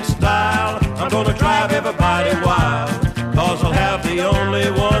around in style, I'm gonna drive everybody wild, 'cause I'll have the only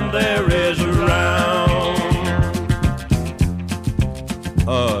one there is around.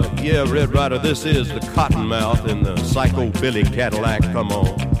 Yeah, Red Rider, this is the Cottonmouth in the Psycho-Billy Cadillac, come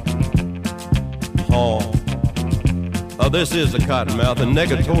on. This is the Cottonmouth, and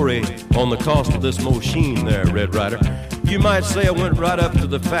negatory on the cost of this machine there, Red Rider. You might say I went right up to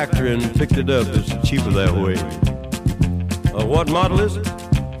the factory and picked it up. It's cheaper that way. What model is it?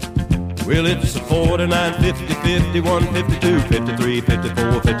 Well, it's a 49, 50, 51, 52, 53,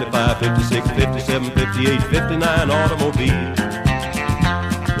 54, 55, 56, 57, 58, 59 automobile.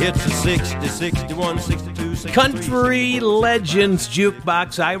 It's a 60, 61, 62, 63. Country Legends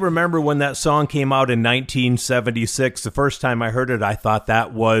Jukebox. I remember when that song came out in 1976. The first time I heard it, I thought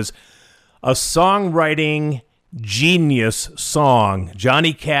that was a songwriting genius song.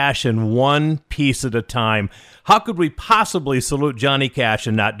 Johnny Cash and One Piece at a Time. How could we possibly salute Johnny Cash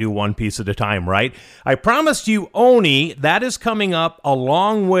and not do One Piece at a Time, right? I promised you Oni. That is coming up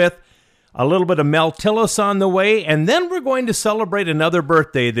along with a little bit of Mel Tillis on the way, and then we're going to celebrate another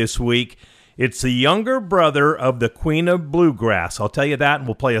birthday this week. It's the younger brother of the Queen of Bluegrass. I'll tell you that, and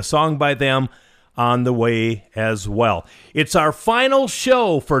we'll play a song by them on the way as well. It's our final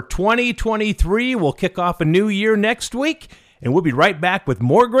show for 2023. We'll kick off a new year next week, and we'll be right back with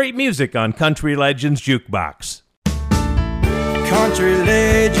more great music on Country Legends Jukebox. Country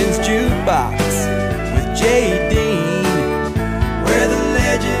Legends Jukebox with J.D. where the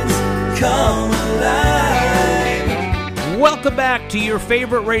legends come alive. Welcome back to your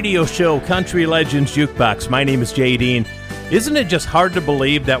favorite radio show, Country Legends Jukebox. My name is J.D. Isn't it just hard to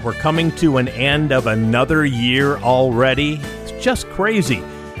believe that we're coming to an end of another year already? It's just crazy.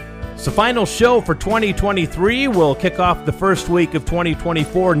 It's the final show for 2023. We'll kick off the first week of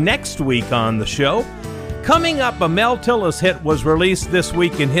 2024 next week on the show. Coming up, a Mel Tillis hit was released this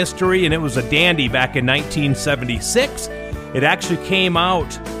week in history, and it was a dandy back in 1976. It actually came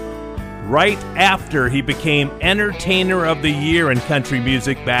out right after he became Entertainer of the Year in country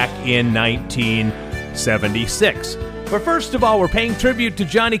music back in 1976. But first of all, we're paying tribute to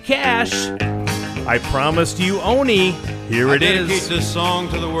Johnny Cash. I Promised You, Oni. Here it is. I dedicate this song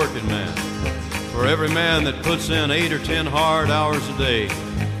to the working man. For every man that puts in 8 or 10 hard hours a day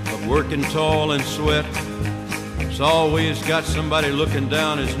of working tall and sweat, it's always got somebody looking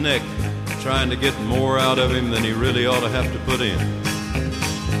down his neck, trying to get more out of him than he really ought to have to put in.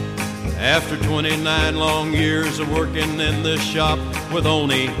 After 29 long years of working in this shop with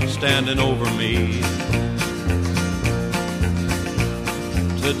Oni standing over me,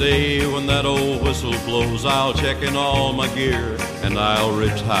 today when that old whistle blows, I'll check in all my gear and I'll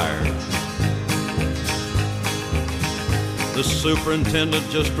retire. The superintendent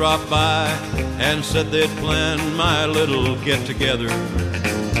just dropped by and said they'd planned my little get-together.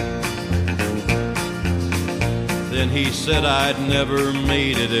 Then he said I'd never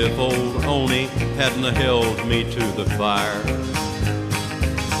made it if old Oni hadn't held me to the fire.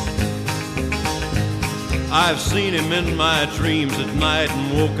 I've seen him in my dreams at night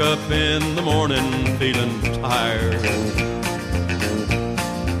and woke up in the morning feeling tired.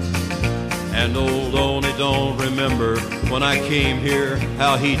 And old Oni don't remember when I came here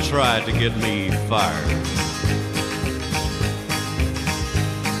how he tried to get me fired.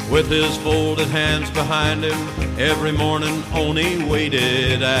 With his folded hands behind him, every morning Oni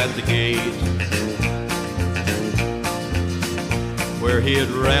waited at the gate, where he'd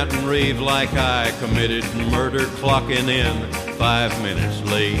rant and rave like I committed murder, clocking in 5 minutes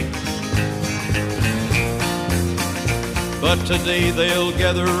late. But today they'll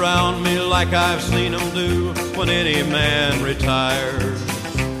gather around me like I've seen them do when any man retires.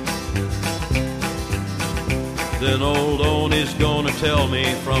 Then old Oni's gonna tell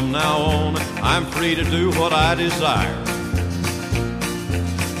me from now on I'm free to do what I desire.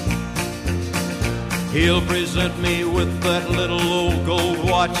 He'll present me with that little old gold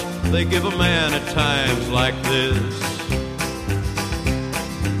watch they give a man at times like this.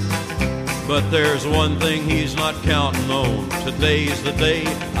 But there's one thing he's not counting on. Today's the day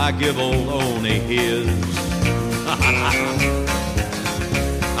I give old Oni his.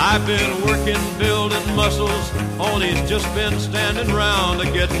 I've been working, building muscles. Oni's just been standing around a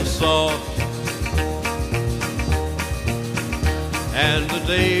getting soft. And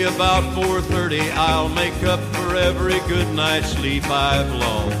today about 4:30 I'll make up for every good night's sleep I've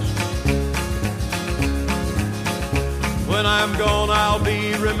lost. When I'm gone I'll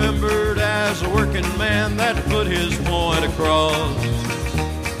be remembered as a working man that put his point across,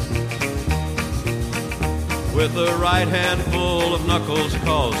 with a right hand full of knuckles,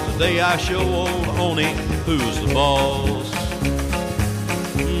 cause today I show old Oni who's the boss.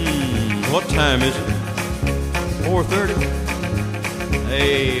 What time is it? 4:30?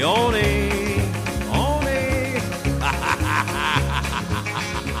 Hey, Oni, Oni.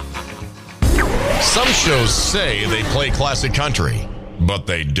 Some shows say they play classic country, but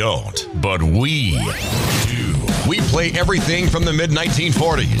they don't. But we do. We play everything from the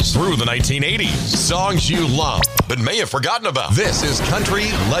mid-1940s through the 1980s. Songs you love but may have forgotten about. This is Country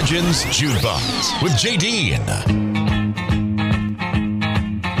Legends Jukebox with J. Dean.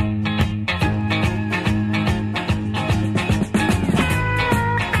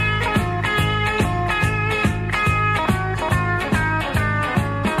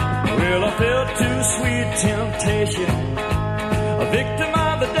 Well, I fell to sweet temptation, a victim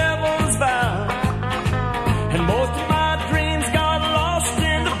of the devil's vow, and most of my dreams got lost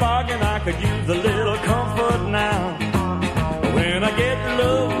in the bargain. I could use a little comfort now. When I get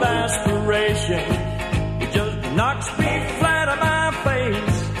love aspiration, it just knocks me flat on my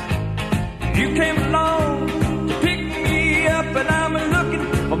face. You came along to pick me up, and I'm looking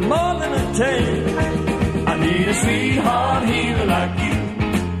for more than a taste. I need a sweetheart healer like you.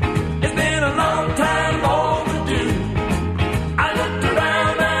 It's been a long time overdue. I looked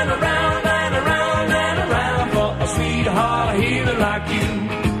around and around and around and around for a sweetheart healer like you.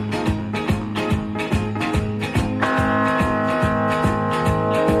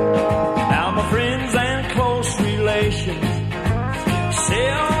 Now my friends and close relations say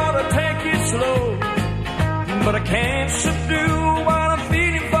I ought to take it slow, but I can't subdue what I'm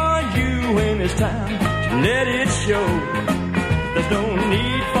feeling for you when it's time to let it show. There's no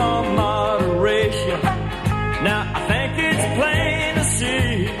need for moderation. Now I think it's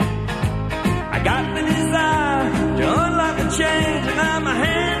I'm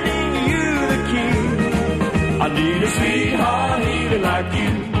handing you the key. I need a sweetheart healer like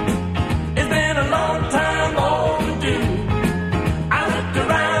you. It's been a long time overdue. I looked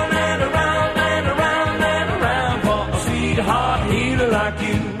around and around and around and around for a sweetheart healer like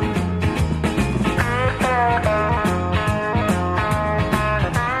you.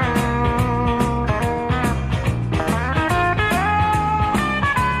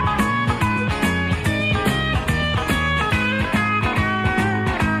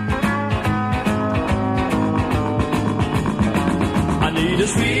 A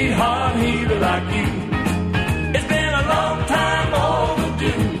sweetheart healer like you. It's been a long time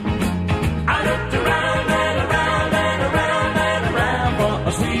overdue. I looked around and around and around and around for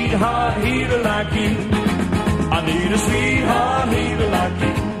a sweetheart healer like you. I need a sweetheart healer like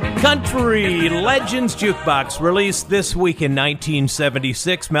you. Country Legends Jukebox, released this week in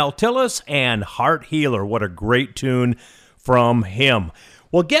 1976. Mel Tillis and Heart Healer. What a great tune from him.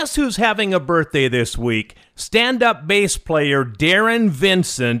 Well, guess who's having a birthday this week? Stand-up bass player Darren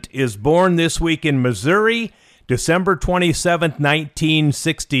Vincent is born this week in Missouri, December 27th,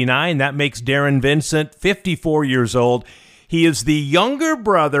 1969. That makes Darren Vincent 54 years old. He is the younger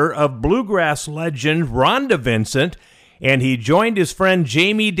brother of bluegrass legend Rhonda Vincent, and he joined his friend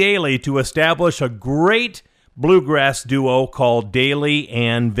Jamie Daly to establish a great bluegrass duo called Daly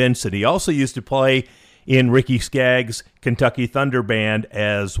and Vincent. He also used to play in Ricky Skaggs' Kentucky Thunder Band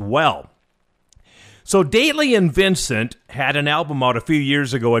as well. So Daly and Vincent had an album out a few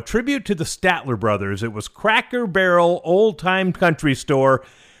years ago, a tribute to the Statler Brothers. It was Cracker Barrel Old Time Country Store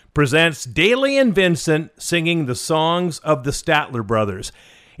presents Daly and Vincent singing the songs of the Statler Brothers.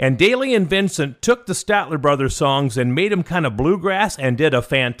 And Daly and Vincent took the Statler Brothers songs and made them kind of bluegrass and did a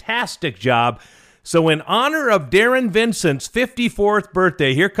fantastic job. So in honor of Darren Vincent's 54th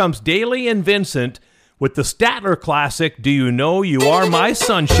birthday, here comes Daly and Vincent with the Statler classic, Do You Know You Are My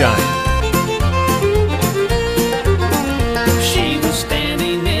Sunshine? She was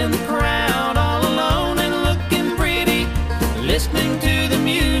standing in the crowd all alone and looking pretty, listening to the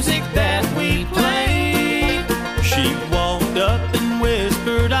music that we played. She walked up and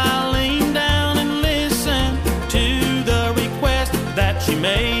whispered, I'll lean down and listen to the request that she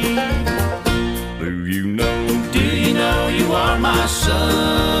made. Do you know you are my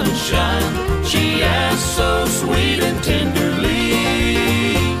sunshine? She asked so sweet and tenderly.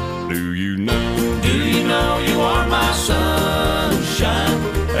 Do you know you are my sunshine?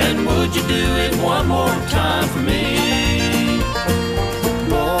 And would you do it one more time for me?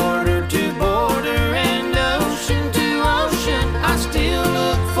 Border to border and ocean to ocean, I still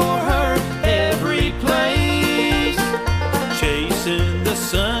look for her every place. Chasing the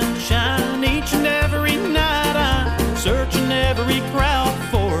sunshine each and every night, I'm searching every crowd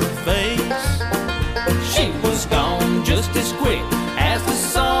for her face. She was gone just as quick as the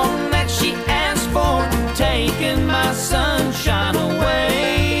song that she asked for, taking my sunshine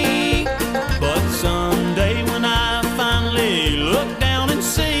away. But someday when I finally look down and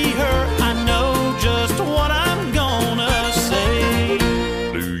see her, I know just what I'm gonna say.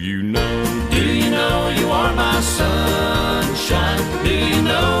 Do you know you are my sunshine? Do you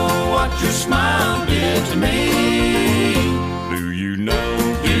know what your smile did to me? Do you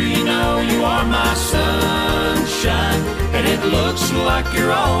know you are my sunshine, and it looks like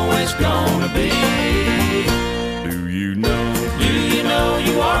you're always gonna be. Do you know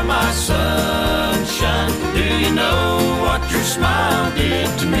you are my sunshine? Do you know what your smile did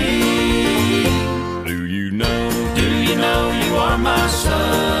to me? Do you know you are my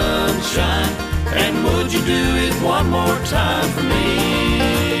sunshine? And would you do it one more time for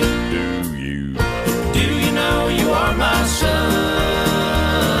me? Do you know you are my sunshine?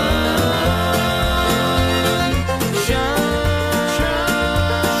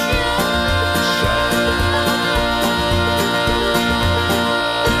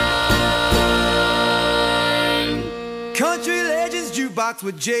 Country Legends Jukebox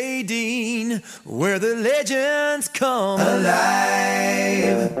with J. Dean, where the legends come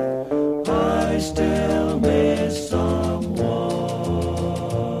alive. I still miss someone.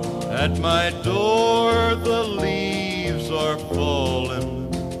 At my door the leaves are falling.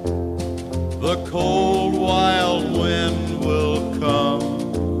 The cold wild wind will come.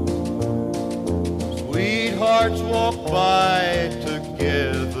 Sweethearts walk by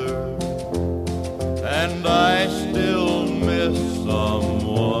together, and I still miss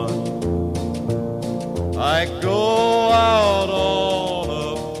someone. I go out on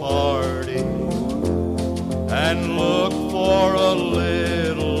a party and look for a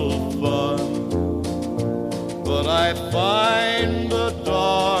little fun, but I find a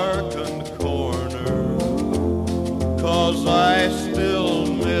darkened corner, 'cause I still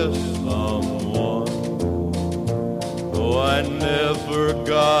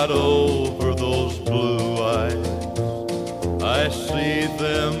got over those blue eyes. I see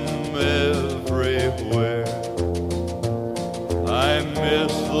them everywhere. I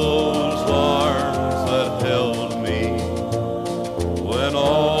miss those arms that held me when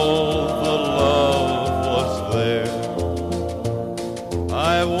all the love was there.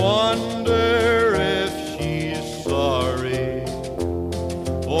 I wonder if she's sorry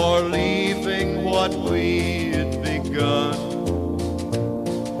for leaving what we had begun.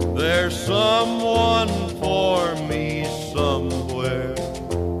 There's someone for me somewhere,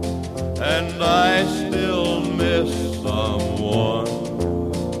 and I still miss someone.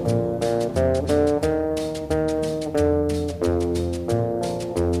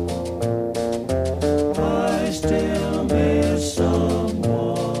 I still miss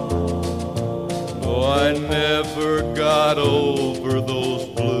someone. Oh, I never got over those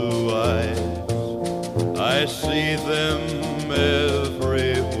blue eyes. I see them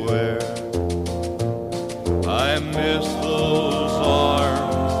everywhere. I miss those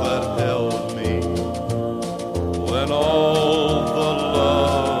arms that held me when all the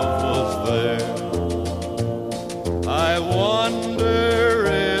love was there. I wonder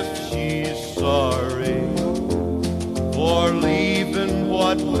if she's sorry for leaving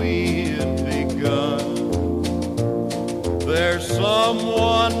what we had begun. There's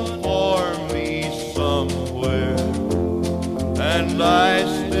someone for me somewhere, and I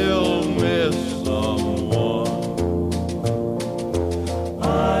still miss someone.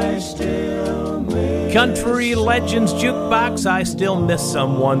 I still miss Country Legends Jukebox, I Still Miss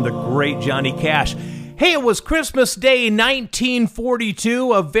Someone, the great Johnny Cash. Hey, it was Christmas Day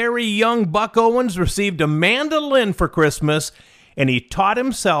 1942. A very young Buck Owens received a mandolin for Christmas, and he taught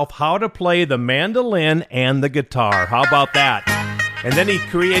himself how to play the mandolin and the guitar. How about that? And then he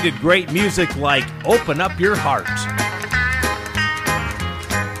created great music like Open Up Your Heart.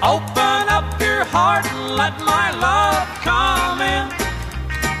 Open up your heart and let my love come in.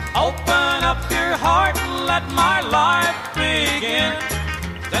 Open up your heart and let my life begin.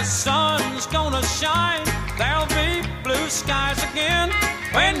 The sun's gonna shine, there'll be blue skies again.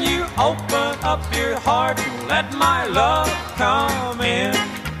 When you open up your heart and let my love come in.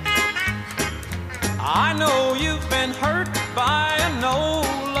 I know you've been hurt by an old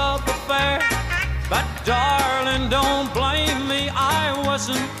love affair, but darling, don't blame me, I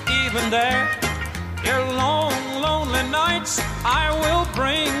wasn't even there. Your long, lonely nights I will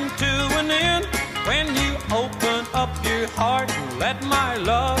bring to an end when you open up your heart and let my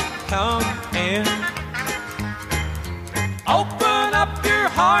love come in. Open up your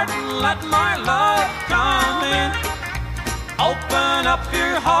heart and let my love come in. Open up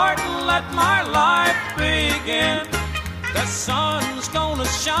your heart and let my life begin. The sun's gonna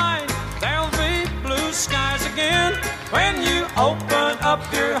shine, there'll be blue skies again when you open up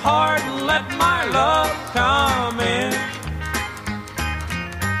your heart and let my love come in.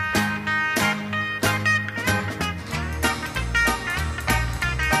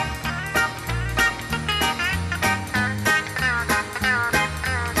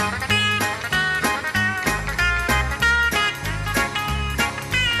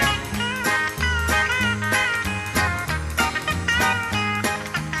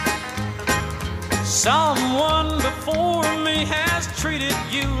 Someone before me has treated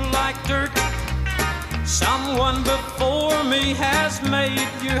you like dirt. Someone before me has made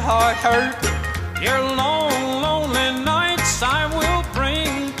your heart hurt. Your long, lonely nights I will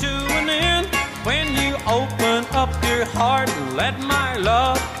bring to an end when you open up your heart and let my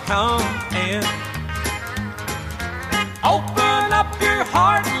love come in. Open up your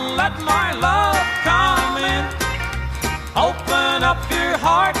heart and let my love come in. Open up your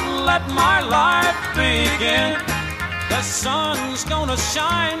heart and let my life begin. The sun's gonna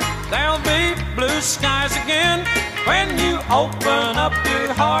shine, there'll be blue skies again when you open up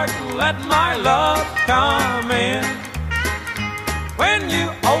your heart and let my love come in. When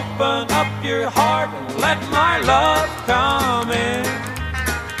you open up your heart and let my love come in.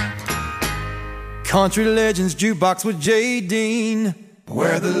 Country Legends Jukebox with J. Dean,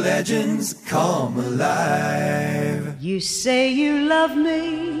 where the legends come alive. You say you love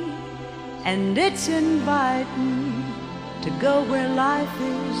me, and it's inviting to go where life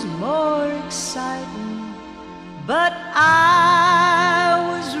is more exciting. But I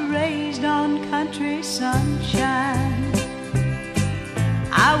was raised on country sunshine.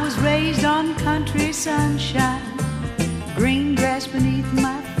 I was raised on country sunshine. Green grass beneath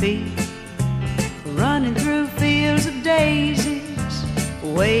my feet, running through fields of daisies,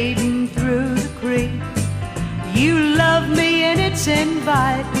 wading through the creek. You love me and it's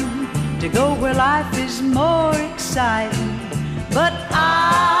inviting to go where life is more exciting. but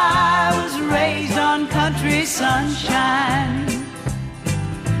I was raised on country sunshine.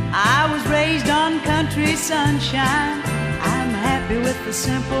 I was raised on country sunshine. I'm happy with the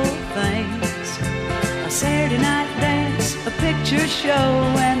simple things. A Saturday night dance, a picture show,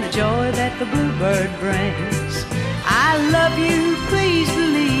 and the joy that the bluebird brings. I love you, please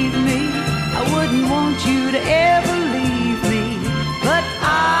believe me. I wouldn't want you to ever leave me, but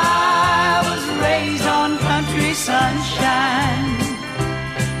I was raised on country sunshine.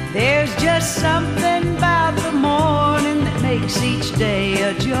 There's just something about the morning that makes each day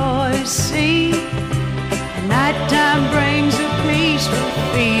a joy. See, and nighttime brings a peaceful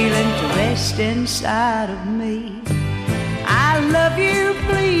feeling to rest inside of me. I love you,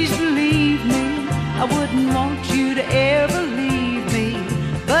 please believe me. I wouldn't want you to ever leave me,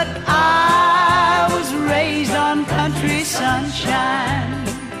 but I was raised on country sunshine.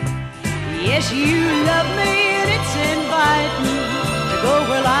 Yes, you love me and it's inviting to go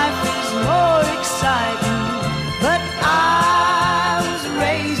where life is more exciting, but I was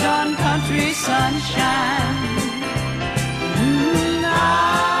raised on country sunshine.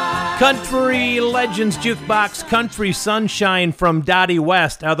 Country Legends Jukebox, Country Sunshine from Dottie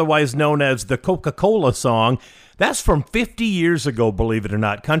West, otherwise known as the Coca-Cola song. That's from 50 years ago, believe it or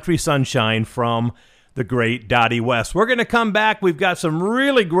not. Country Sunshine from the great Dottie West. We're going to come back. We've got some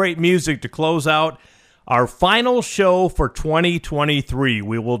really great music to close out our final show for 2023.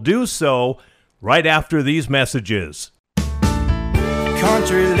 We will do so right after these messages.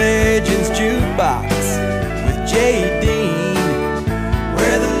 Country Legends Jukebox with J.D.,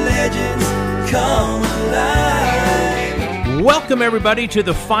 where the legends come alive. Welcome, everybody, to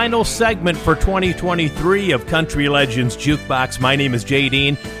the final segment for 2023 of Country Legends Jukebox. My name is Jay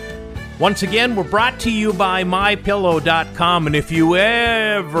Dean. Once again, we're brought to you by MyPillow.com, and if you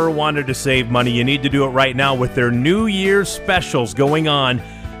ever wanted to save money, you need to do it right now with their New Year's specials going on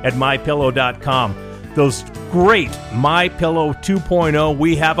at MyPillow.com. Those great MyPillow 2.0,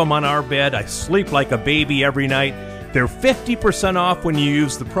 we have them on our bed. I sleep like a baby every night. They're 50% off when you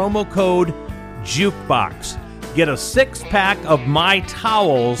use the promo code JUKEBOX. Get a 6-pack of My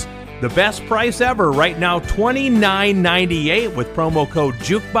Towels, the best price ever right now, $29.98 with promo code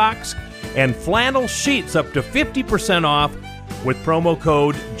JUKEBOX, and flannel sheets up to 50% off with promo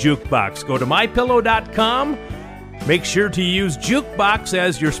code JUKEBOX. Go to MyPillow.com, make sure to use JUKEBOX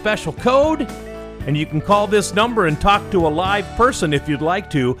as your special code, and you can call this number and talk to a live person if you'd like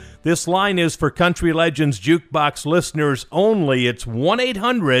to. This line is for Country Legends Jukebox listeners only. It's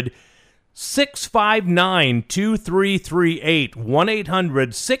 1-800-659-2338.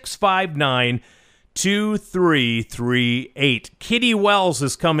 1-800-659-2338. Kitty Wells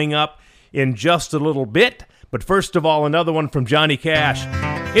is coming up in just a little bit. But first of all, another one from Johnny Cash.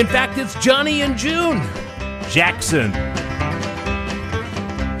 In fact, it's Johnny and June. Jackson.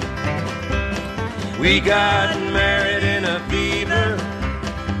 We got married in a fever,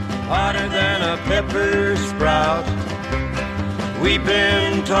 hotter than a pepper sprout. We've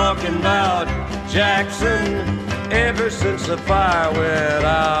been talking about Jackson ever since the fire went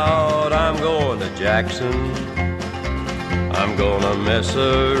out. I'm going to Jackson, I'm gonna mess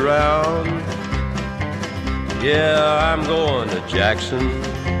around. Yeah, I'm going to Jackson,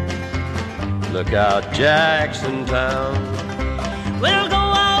 look out Jackson Town. We'll go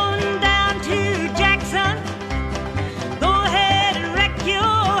on down to Jackson. Go ahead and wreck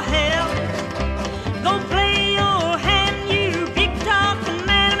your hell. Go play your hand, you big talking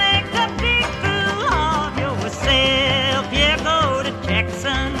man. Make a big fool of yourself. Yeah, go to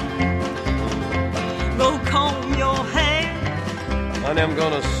Jackson. Go comb your hair. Honey, I'm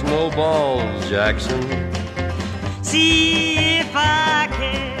gonna snowball Jackson. See if I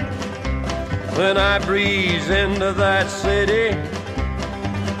can. When I breeze into that city,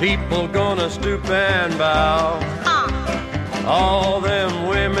 people gonna stoop and bow. All them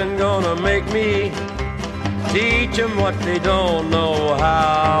women gonna make me teach them what they don't know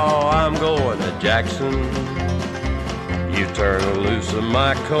how. I'm going to Jackson. You turn loose of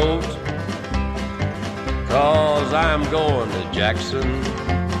my coat, 'cause I'm going to Jackson.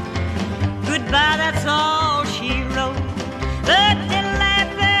 Goodbye, that's all she wrote. But they'll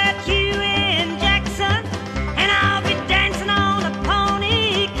laugh at you in Jackson, and I'll be dancing on a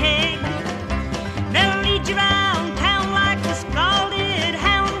pony cake. They'll lead you around town like a scalded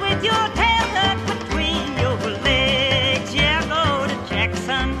hound with your tail tucked between your legs. Yeah, go to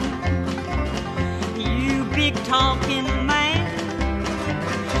Jackson, you big talking man,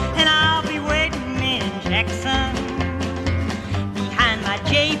 and I'll be waiting in Jackson behind my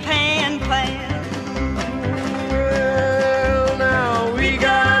J-Pan plan. Well, now we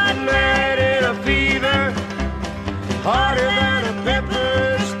got married in a fever, hotter than a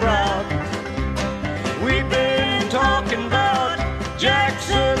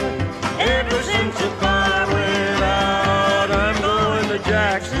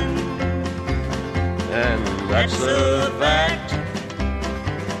Jackson, and that's a fact.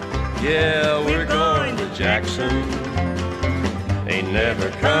 Yeah, we're going to Jackson, ain't never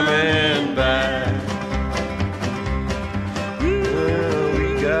coming back. Well,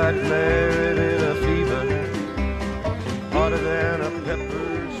 we got married in a fever, hotter than a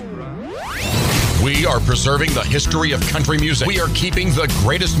pepper spray. We are preserving the history of country music. We are keeping the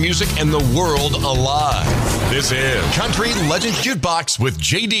greatest music in the world alive. This is Country Legends Jukebox with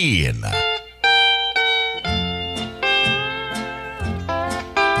J.D.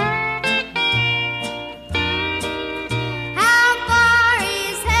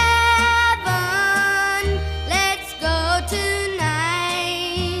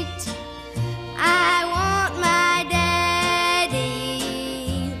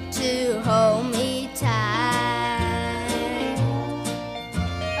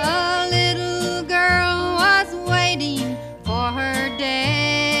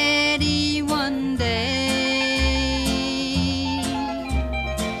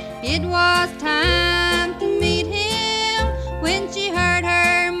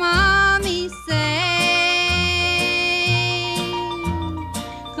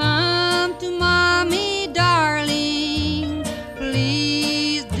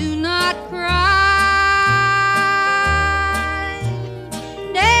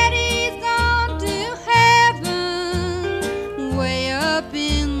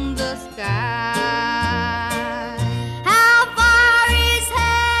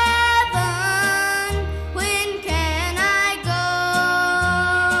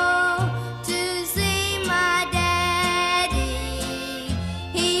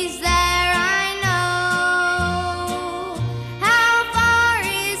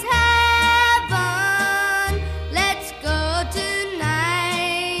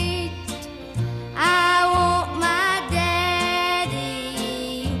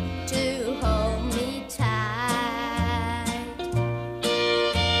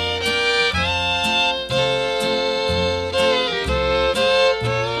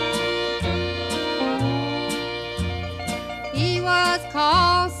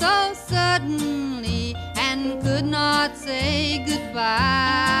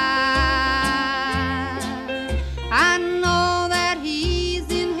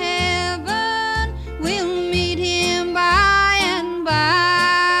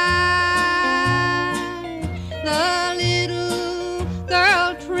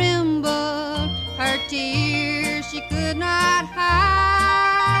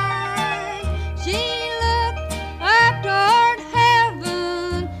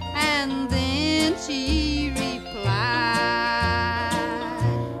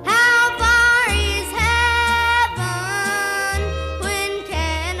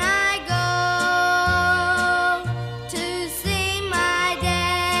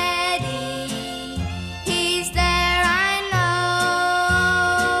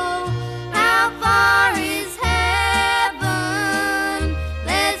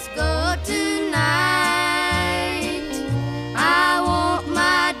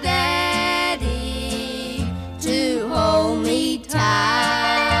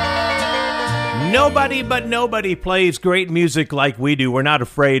 Nobody plays great music like we do. We're not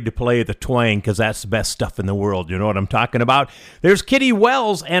afraid to play the twang because that's the best stuff in the world. You know what I'm talking about? There's Kitty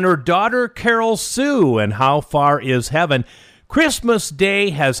Wells and her daughter Carol Sue and How Far Is Heaven. Christmas Day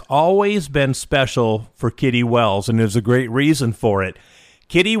has always been special for Kitty Wells, and there's a great reason for it.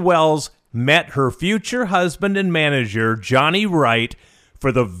 Kitty Wells met her future husband and manager, Johnny Wright,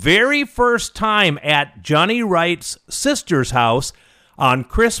 for the very first time at Johnny Wright's sister's house on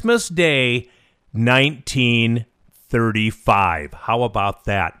Christmas Day, 1935. How about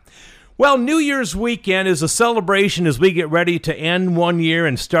that? Well, New Year's weekend is a celebration as we get ready to end one year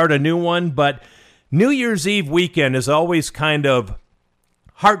and start a new one, but New Year's Eve weekend is always kind of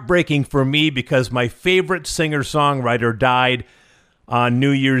heartbreaking for me because my favorite singer-songwriter died on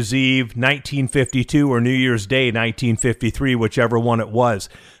New Year's Eve, 1952, or New Year's Day, 1953, whichever one it was.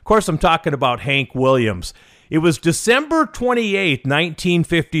 Of course, I'm talking about Hank Williams. It was December 28,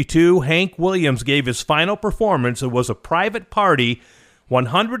 1952. Hank Williams gave his final performance. It was a private party,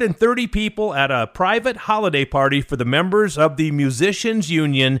 130 people at a private holiday party for the members of the Musicians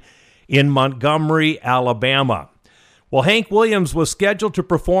Union in Montgomery, Alabama. Well, Hank Williams was scheduled to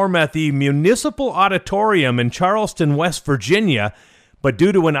perform at the Municipal Auditorium in Charleston, West Virginia, but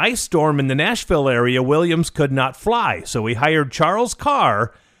due to an ice storm in the Nashville area, Williams could not fly, so he hired Charles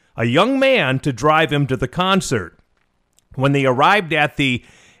Carr, a young man, to drive him to the concert. When they arrived at the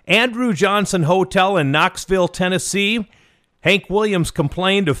Andrew Johnson Hotel in Knoxville, Tennessee, Hank Williams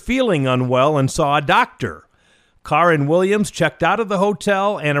complained of feeling unwell and saw a doctor. Carr and Williams checked out of the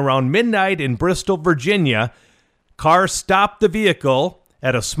hotel, and around midnight in Bristol, Virginia, Carr stopped the vehicle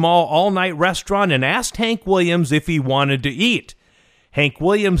at a small all-night restaurant and asked Hank Williams if he wanted to eat. Hank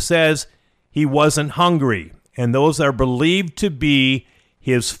Williams says he wasn't hungry, and those are believed to be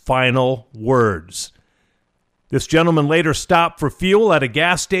his final words. This gentleman later stopped for fuel at a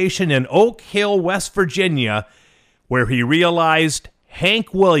gas station in Oak Hill, West Virginia, where he realized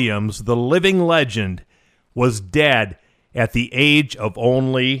Hank Williams, the living legend, was dead at the age of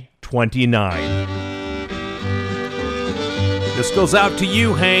only 29. This goes out to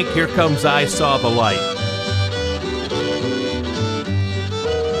you, Hank. Here comes I Saw the Light.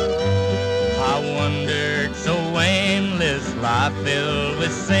 I wandered so aimless, life filled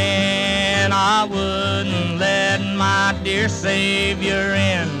with sin, I wouldn't let my dear Savior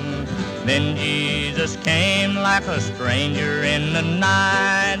in. Then Jesus came like a stranger in the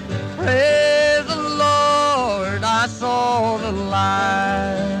night. Praise the Lord, I saw the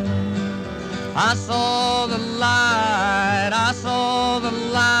light. I saw the light, I saw the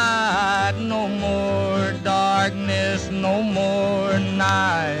light. No more darkness, no more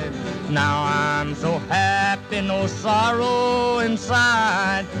night. Now I'm so happy, no sorrow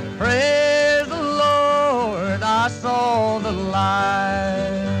inside. Praise the Lord, I saw the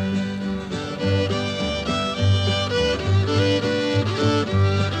light.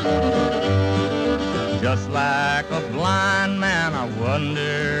 Just like a blind man, I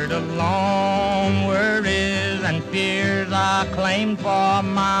wandered along, worries and fears I claimed for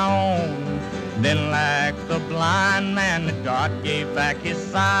my own. Then like the blind man, that God gave back his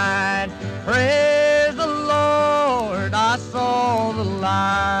sight. Praise the Lord, I saw the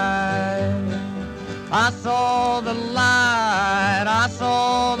light. I saw the light, I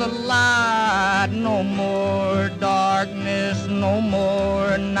saw the light. No more darkness, no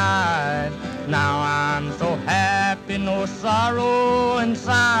more night. Now I'm so happy, no sorrow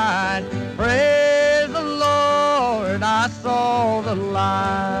inside. Praise the Lord, I saw the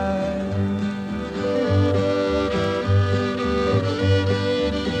light.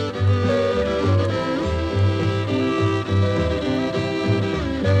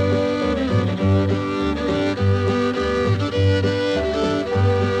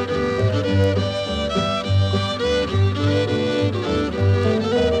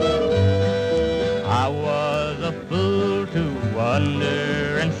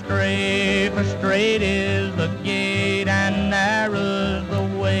 Wander and stray, for straight is the gate and narrow's the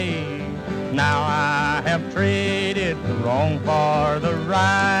way. Now I have traded the wrong for the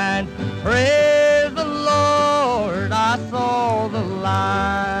right. Praise the Lord, I saw the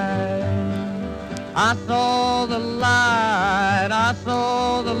light. I saw the light, I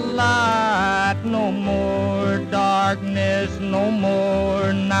saw the light. No more darkness, no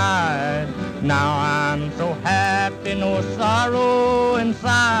more night. Now I'm so happy, no sorrow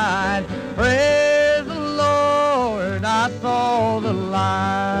inside. Praise the Lord, I saw the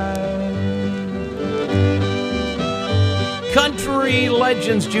light. Country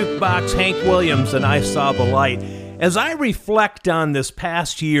Legends Jukebox, Hank Williams, and I Saw the Light. As I reflect on this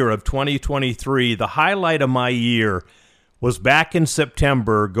past year of 2023, the highlight of my year was back in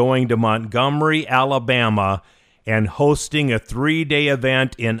September going to Montgomery, Alabama, and hosting a 3-day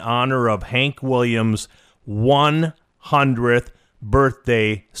event in honor of Hank Williams' 100th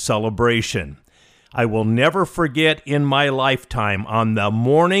birthday celebration. I will never forget in my lifetime, on the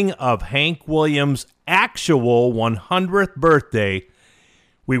morning of Hank Williams' actual 100th birthday,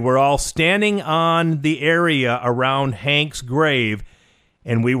 we were all standing on the area around Hank's grave,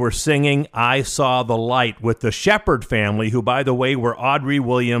 and we were singing I Saw the Light with the Shepherd family, who, by the way, were Audrey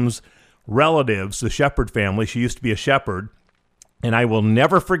Williams' relatives, the Shepherd family. She used to be a shepherd. And I will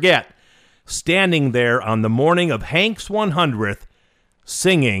never forget standing there on the morning of Hank's 100th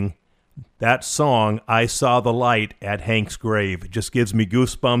singing that song, I Saw the Light, at Hank's grave. It just gives me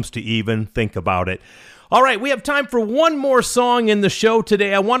goosebumps to even think about it. All right, we have time for one more song in the show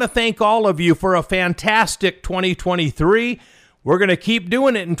today. I want to thank all of you for a fantastic 2023. We're going to keep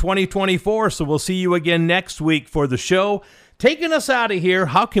doing it in 2024, so we'll see you again next week for the show. Taking us out of here,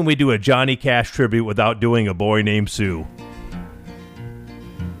 how can we do a Johnny Cash tribute without doing A Boy Named Sue?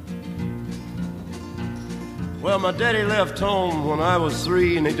 Well, my daddy left home when I was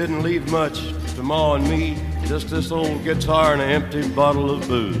 3, and he didn't leave much to Ma and me, just this old guitar and an empty bottle of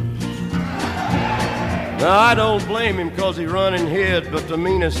booze. Now, I don't blame him 'cause he run and hid, but the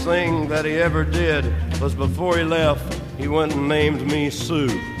meanest thing that he ever did was before he left, he went and named me Sue.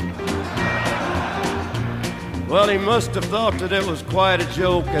 Well, he must have thought that it was quite a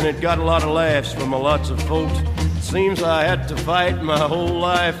joke, and it got a lot of laughs from lots of folks. Seems I had to fight my whole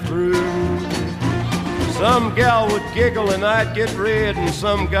life through. Some gal would giggle and I'd get red, and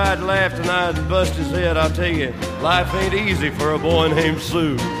some guy'd laugh and I'd bust his head. I'll tell you, life ain't easy for a boy named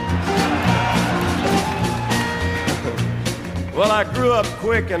Sue. Well, I grew up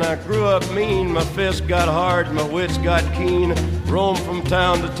quick and I grew up mean. My fists got hard, my wits got keen. Roamed from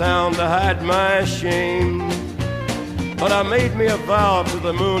town to town to hide my shame. But I made me a vow to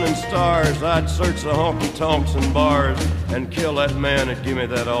the moon and stars, I'd search the honky-tonks and bars and kill that man that gave me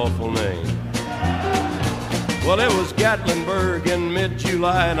that awful name. Well, it was Gatlinburg in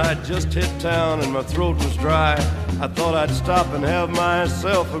mid-July, and I'd just hit town and my throat was dry. I thought I'd stop and have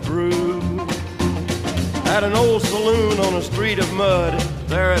myself a brew. At an old saloon on a street of mud,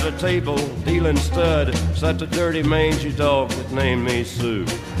 there at a table, dealing stud, sat the dirty mangy dog that named me Sue.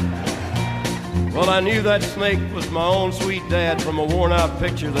 Well, I knew that snake was my own sweet dad from a worn-out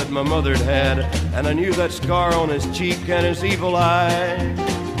picture that my mother'd had, and I knew that scar on his cheek and his evil eye.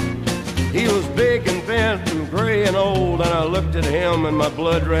 He was big and bent and gray and old, and I looked at him and my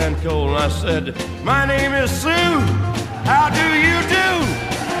blood ran cold, and I said, "My name is Sue. How do you do?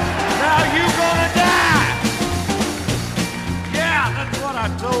 Now you gonna die." Yeah, that's what I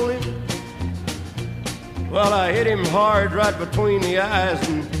told him. Well, I hit him hard right between the eyes,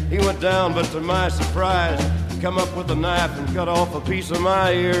 and he went down, but to my surprise, come up with a knife and cut off a piece of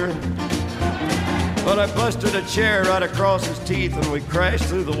my ear. But I busted a chair right across his teeth, and we crashed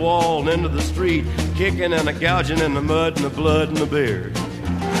through the wall and into the street, kicking and gouging in the mud and the blood and the beer.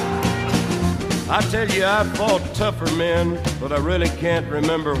 I tell you, I fought tougher men, but I really can't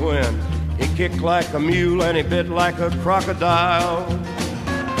remember when. He kicked like a mule and he bit like a crocodile.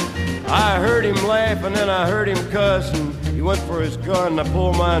 I heard him laugh and then I heard him cuss, and he went for his gun and I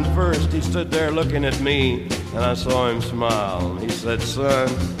pulled mine first. He stood there looking at me and I saw him smile. He said, "Son,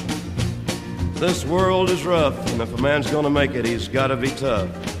 this world is rough, and if a man's gonna make it, he's gotta be tough.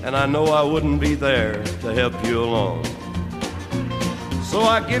 And I know I wouldn't be there to help you along. So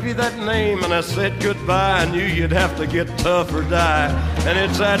I give you that name and I said goodbye. I knew you'd have to get tough or die, and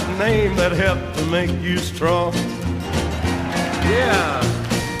it's that name that helped to make you strong." Yeah.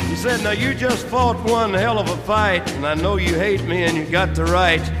 He said, "Now you just fought one hell of a fight, and I know you hate me and you got the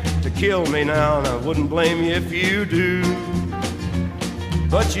right to kill me now, and I wouldn't blame you if you do.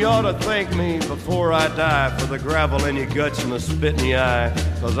 But you ought to thank me before I die for the gravel in your guts and the spit in your eye,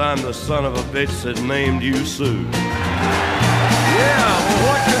 'cause I'm the son of a bitch that named you Sue." Yeah, well,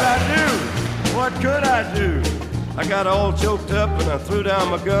 what could I do? What could I do? I got all choked up and I threw down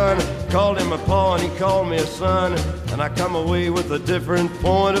my gun, called him a pa and he called me a son, and I come away with a different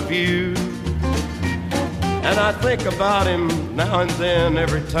point of view. And I think about him now and then,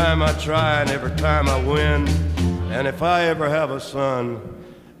 every time I try and every time I win. And if I ever have a son,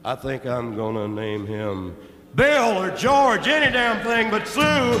 I think I'm gonna name him Bill or George, any damn thing but Sue.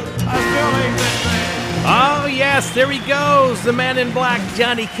 I still ain't that thing. Oh, yes, there he goes, the man in black,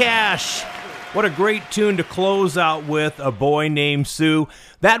 Johnny Cash. What a great tune to close out with, A Boy Named Sue.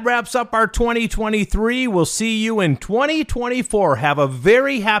 That wraps up our 2023. We'll see you in 2024. Have a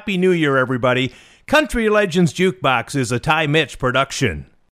very happy new year, everybody. Country Legends Jukebox is a Ty Mitch production.